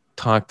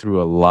talked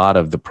through a lot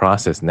of the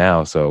process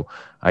now. So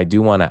I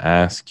do want to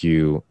ask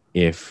you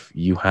if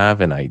you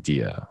have an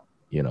idea,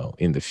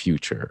 in the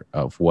future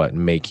of what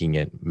making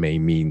it may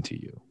mean to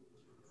you.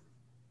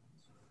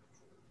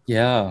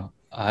 Yeah,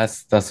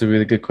 that's a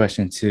really good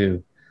question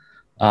too.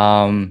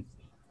 I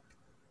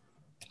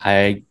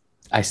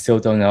still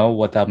don't know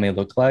what that may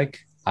look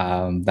like.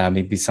 That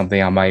may be something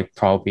I might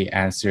probably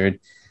answered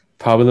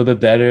a little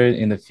bit better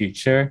in the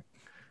future.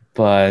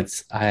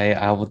 But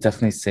I will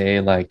definitely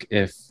say, like,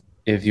 if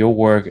your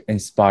work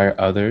inspire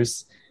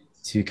others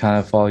to kind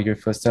of follow your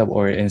footsteps,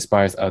 or it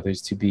inspires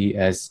others to be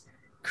as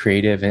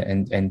creative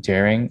and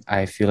daring,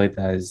 I feel like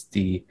that is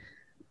the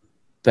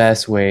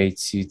best way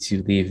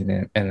to leave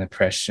an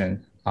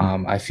impression.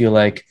 I feel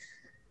like,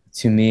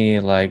 to me,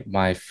 like,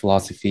 my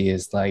philosophy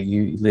is like,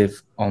 you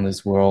live on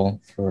this world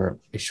for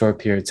a short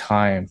period of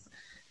time,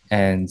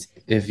 and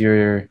if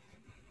you're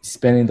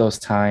spending those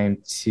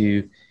time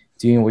to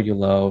doing what you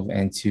love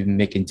and to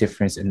make a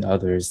difference in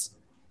others,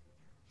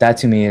 that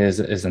to me is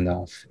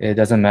enough. It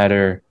doesn't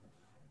matter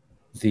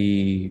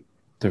the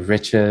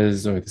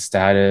riches or the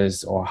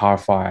status or how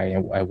far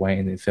I went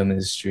in the film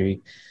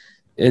industry.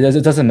 It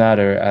doesn't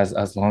matter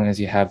as long as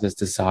you have this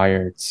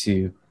desire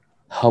to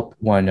help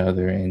one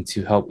another and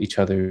to help each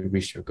other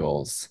reach your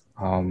goals.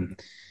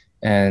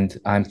 And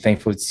I'm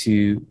thankful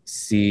to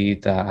see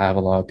that I have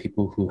a lot of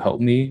people who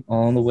help me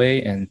along the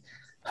way and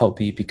help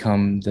me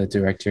become the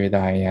director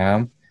that I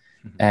am.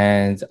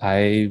 And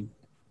I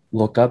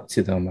look up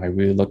to them. I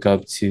really look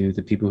up to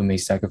the people who made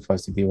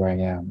sacrifice to be where I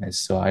am. And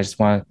so I just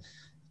want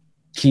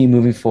to keep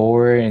moving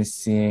forward and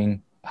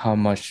seeing how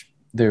much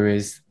there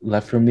is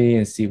left for me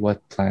and see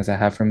what plans I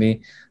have for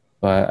me.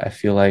 But I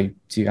feel like,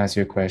 to answer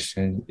your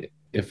question,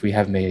 if we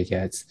haven't made it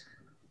yet,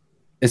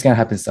 it's going to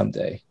happen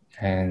someday.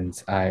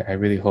 And I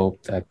really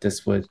hope that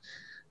this would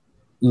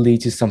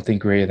lead to something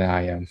greater than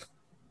I am.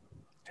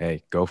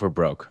 Hey, go for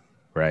broke,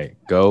 right?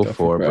 Go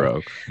for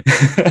broke.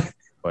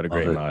 What a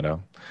great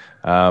motto.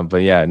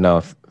 But yeah,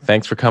 no,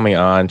 thanks for coming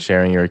on,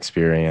 sharing your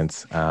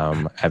experience.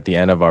 At the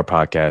end of our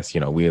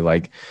podcast, we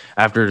like,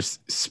 after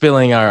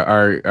spilling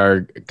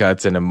our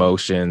guts and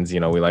emotions, we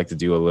like to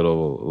do a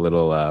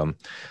little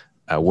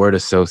word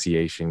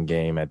association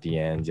game at the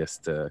end,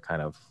 just to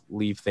kind of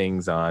leave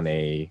things on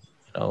a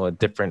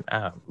different,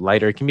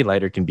 lighter. It can be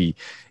lighter, it can be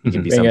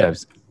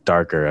sometimes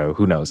darker,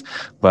 who knows.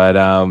 But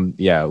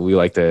yeah, we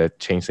like to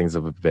change things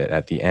up a bit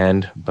at the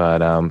end.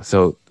 But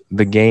so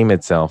the game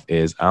itself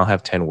is, I'll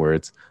have 10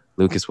 words.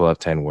 Lucas will have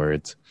 10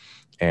 words,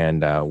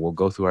 and we'll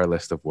go through our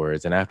list of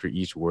words. And after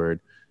each word,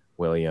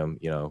 William,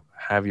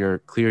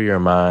 clear your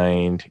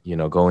mind,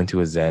 go into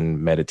a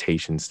Zen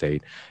meditation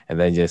state, and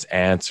then just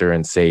answer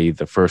and say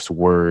the first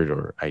word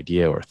or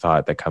idea or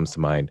thought that comes to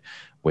mind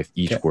with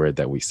each word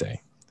that we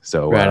say.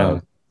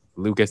 So,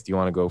 Lucas, do you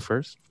want to go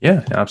first?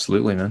 Yeah,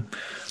 absolutely, man.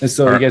 And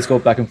so you guys go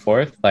back and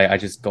forth. Like, I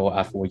just go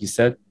after what you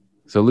said.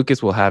 So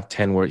Lucas will have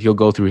 10 words. He'll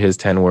go through his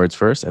 10 words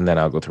first, and then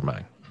I'll go through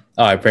mine.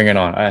 All right, bring it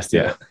on. I asked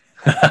you. Yeah.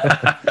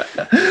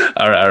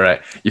 All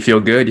right. You feel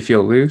good? You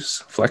feel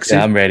loose? Flexy?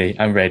 Yeah, I'm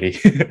ready.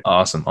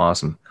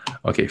 Awesome.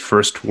 Okay,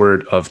 first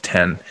word of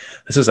 10.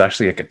 This is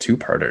actually like a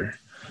two-parter.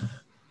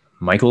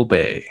 Michael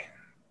Bay.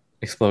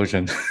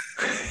 Explosion.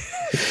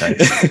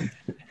 Nice.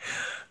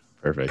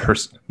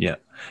 Perfect. Yeah.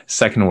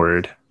 Second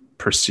word,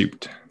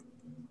 pursuit.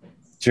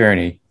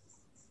 Journey.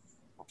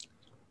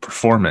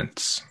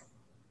 Performance.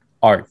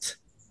 Art.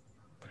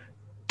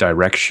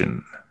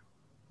 Direction.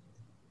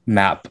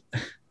 Map.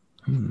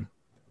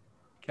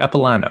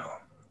 Capilano.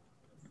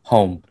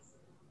 Home.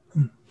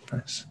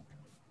 Nice.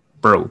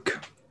 Broke.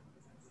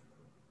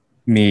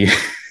 Me.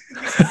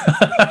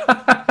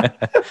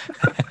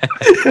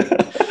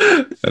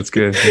 That's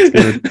good. That's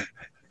good.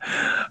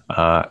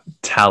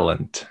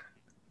 Talent.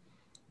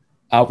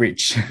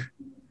 Outreach.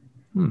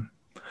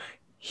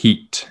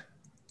 Heat.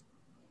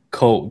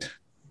 Cold.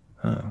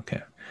 Oh,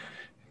 okay.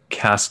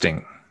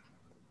 Casting.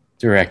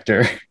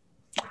 Director.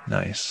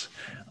 Nice.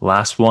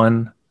 Last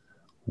one,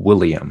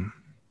 William.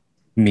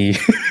 Me.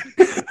 To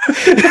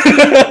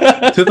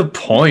the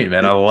point,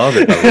 man. I love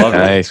it. I love it.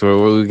 Nice.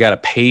 We got a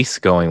pace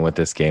going with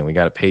this game. All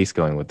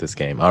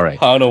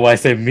right. I don't know why I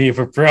said me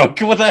for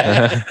broke. What the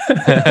heck?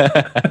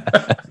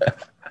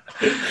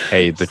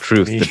 Hey, the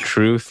truth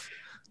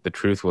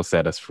will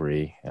set us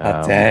free.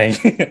 Dang.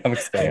 I'm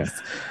exposed.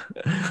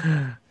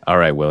 All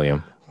right,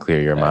 William,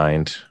 clear your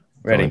mind.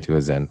 Ready. Going to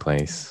a Zen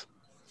place.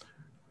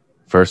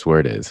 First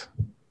word is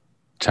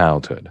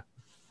childhood.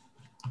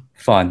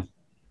 Fun.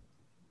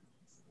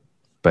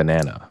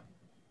 Banana.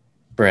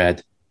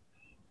 Bread.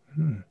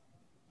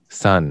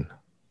 Sun.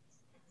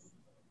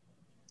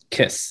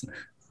 Kiss.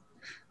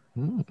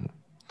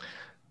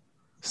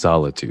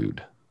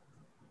 Solitude.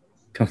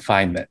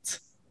 Confinement.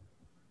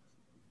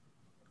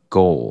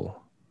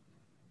 Goal.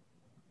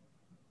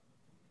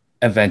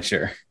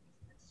 Adventure.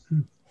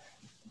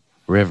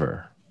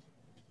 River.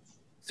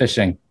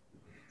 Fishing.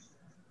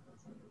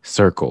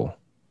 Circle.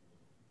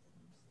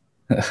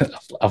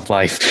 of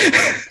life.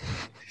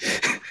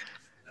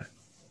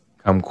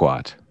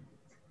 Kumquat.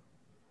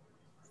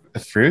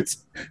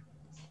 Fruits.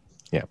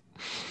 Yep.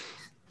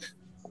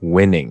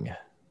 Winning.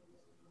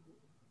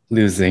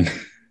 Losing.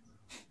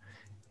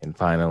 And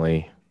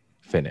finally,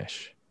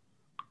 finish.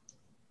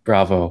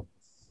 Bravo.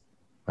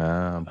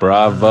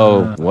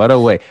 Bravo. What a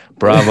way.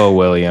 Bravo,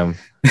 William.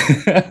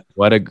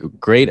 What a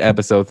great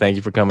episode. Thank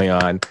you for coming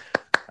on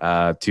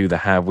to the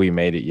Have We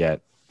Made It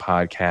Yet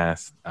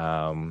podcast.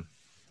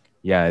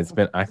 Yeah,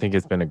 I think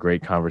it's been a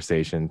great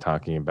conversation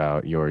talking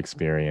about your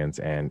experience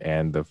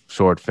and the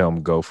short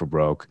film Go for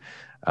Broke.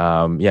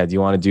 Yeah, do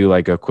you want to do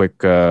like a quick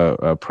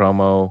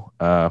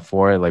promo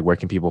for it? Like, where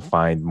can people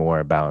find more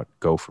about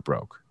Go for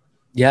Broke?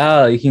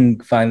 Yeah, you can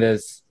find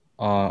us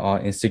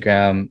on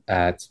Instagram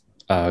at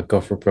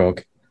Go for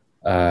Broke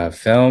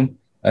film.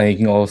 You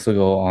can also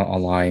go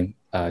online,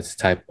 just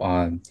type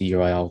on the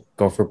URL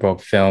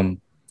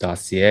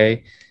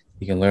goforbrokefilm.ca.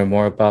 You can learn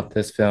more about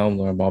this film,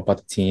 learn more about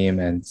the team,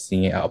 and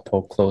seeing it up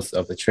close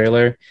of the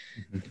trailer.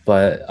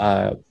 But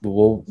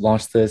we'll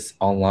launch this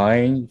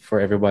online for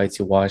everybody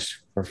to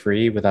watch for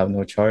free without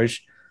no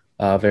charge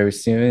very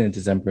soon in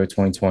December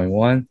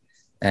 2021.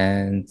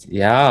 And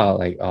yeah,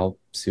 I'll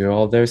see you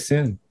all there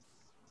soon.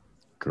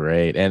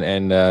 Great.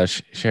 And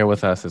share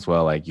with us as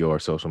well, like your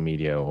social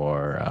media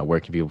or where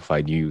can people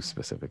find you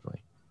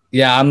specifically?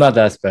 Yeah, I'm not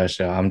that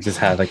special. I'm just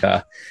had like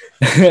a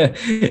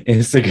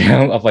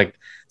Instagram of like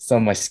some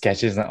of my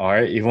sketches and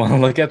art. You want to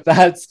look at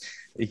that?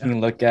 You can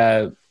look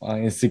at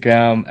on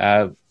Instagram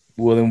at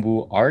William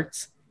Wu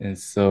Art. And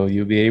so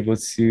you'll be able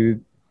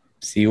to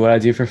see what I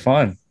do for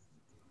fun.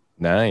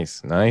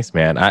 Nice,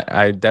 man.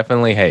 I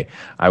definitely,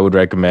 I would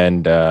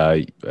recommend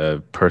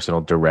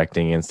personal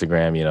directing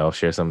Instagram,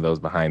 share some of those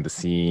behind the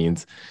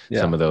scenes,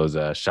 some of those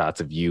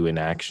shots of you in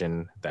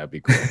action. That'd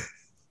be cool.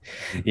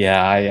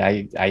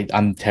 Yeah,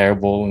 I'm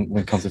terrible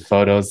when it comes to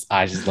photos.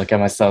 I just look at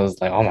myself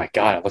as like, oh my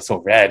God, I look so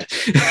red.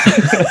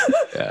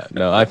 Yeah,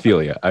 no, I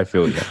feel you.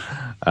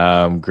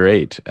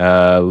 Great.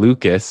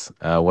 Lucas,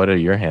 what are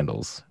your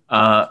handles?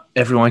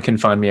 Everyone can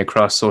find me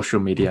across social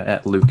media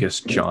at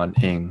Lucas John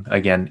Ng.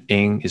 Again,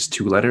 Ng is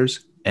 2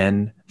 letters,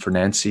 N for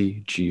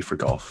Nancy, G for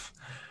golf.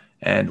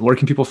 And where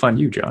can people find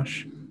you,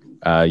 Josh?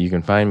 You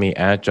can find me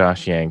at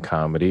Josh Yang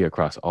Comedy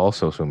across all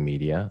social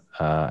media,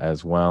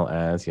 as well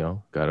as,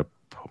 got to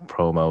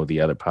promo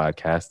the other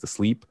podcast, the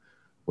Sleep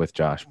with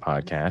Josh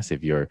podcast.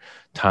 If you're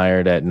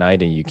tired at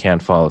night and you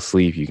can't fall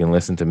asleep, you can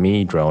listen to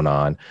me drone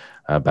on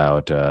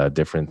about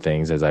different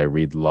things as I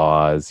read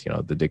laws,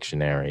 the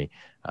dictionary,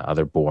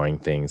 other boring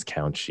things,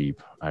 count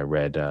sheep. I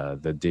read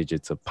the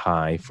digits of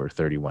pi for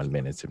 31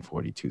 minutes and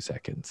 42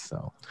 seconds.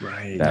 So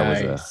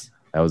that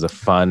was a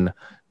fun,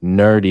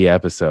 nerdy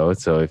episode.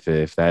 So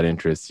if that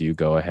interests you,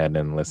 go ahead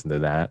and listen to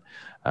that.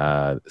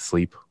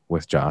 Sleep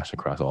with Josh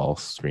across all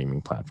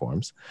streaming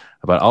platforms.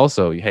 But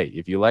also, hey,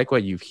 if you like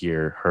what you've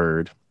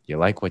heard, you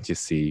like what you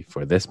see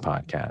for this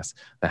podcast,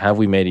 the Have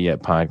We Made It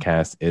Yet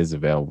podcast is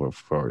available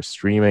for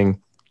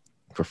streaming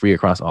for free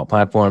across all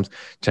platforms.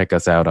 Check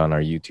us out on our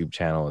YouTube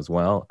channel as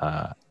well,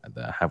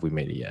 the Have We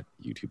Made It Yet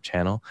YouTube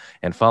channel,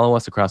 and follow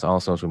us across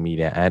all social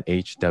media at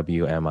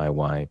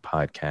HWMIY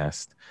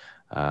podcast,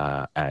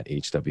 at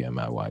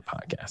HWMIY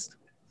podcast.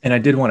 And I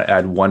did want to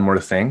add one more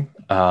thing.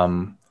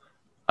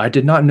 I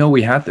did not know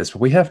we had this, but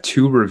we have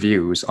 2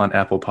 reviews on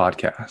Apple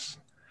Podcasts.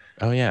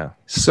 Oh, yeah.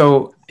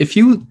 So if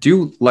you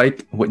do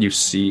like what you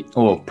see,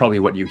 well, probably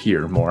what you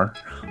hear more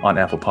on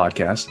Apple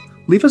Podcasts,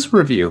 leave us a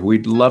review.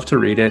 We'd love to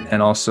read it.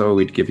 And also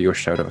we'd give you a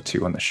shout out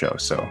too on the show.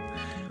 So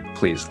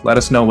please let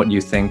us know what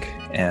you think.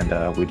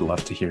 And we'd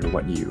love to hear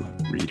what you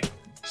read.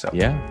 So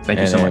yeah, thank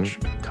you so much.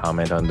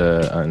 Comment on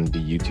the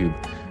YouTube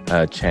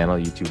channel,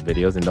 YouTube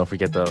videos. And don't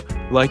forget to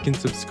like and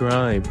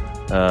subscribe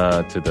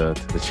to the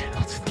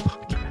channel, to the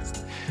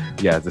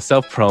podcast. Yeah, the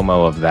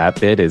self-promo of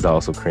that bit is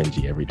also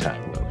cringy every time,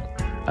 Will.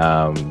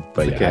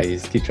 But it's okay,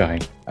 just keep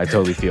trying. I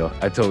totally feel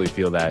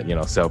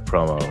that,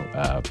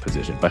 self-promo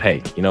position. But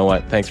hey, you know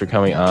what? Thanks for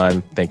coming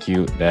on. Thank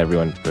you to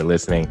everyone for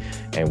listening,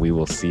 and we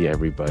will see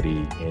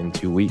everybody in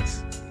 2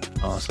 weeks.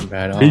 Awesome.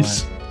 Right on.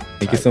 Peace.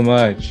 Thank you so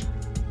much.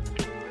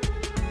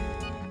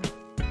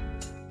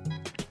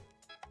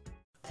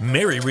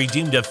 Mary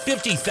redeemed a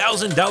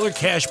 $50,000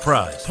 cash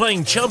prize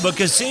playing Chumba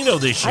Casino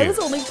this year. I was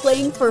only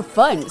playing for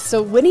fun,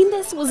 so winning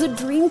this was a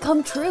dream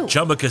come true.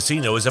 Chumba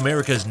Casino is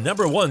America's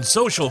 #1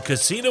 social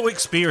casino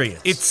experience.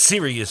 It's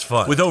serious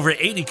fun. With over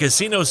 80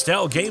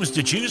 casino-style games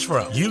to choose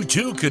from, you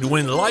too could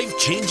win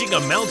life-changing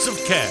amounts of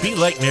cash. Be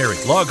like Mary.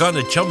 Log on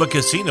to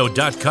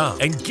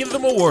ChumbaCasino.com and give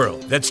them a whirl.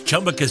 That's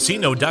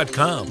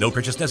ChumbaCasino.com. No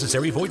purchase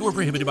necessary. Void where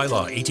prohibited by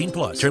law.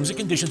 18+. Terms and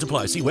conditions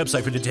apply. See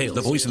website for details.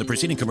 The voice in the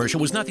preceding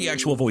commercial was not the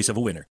actual voice of a winner.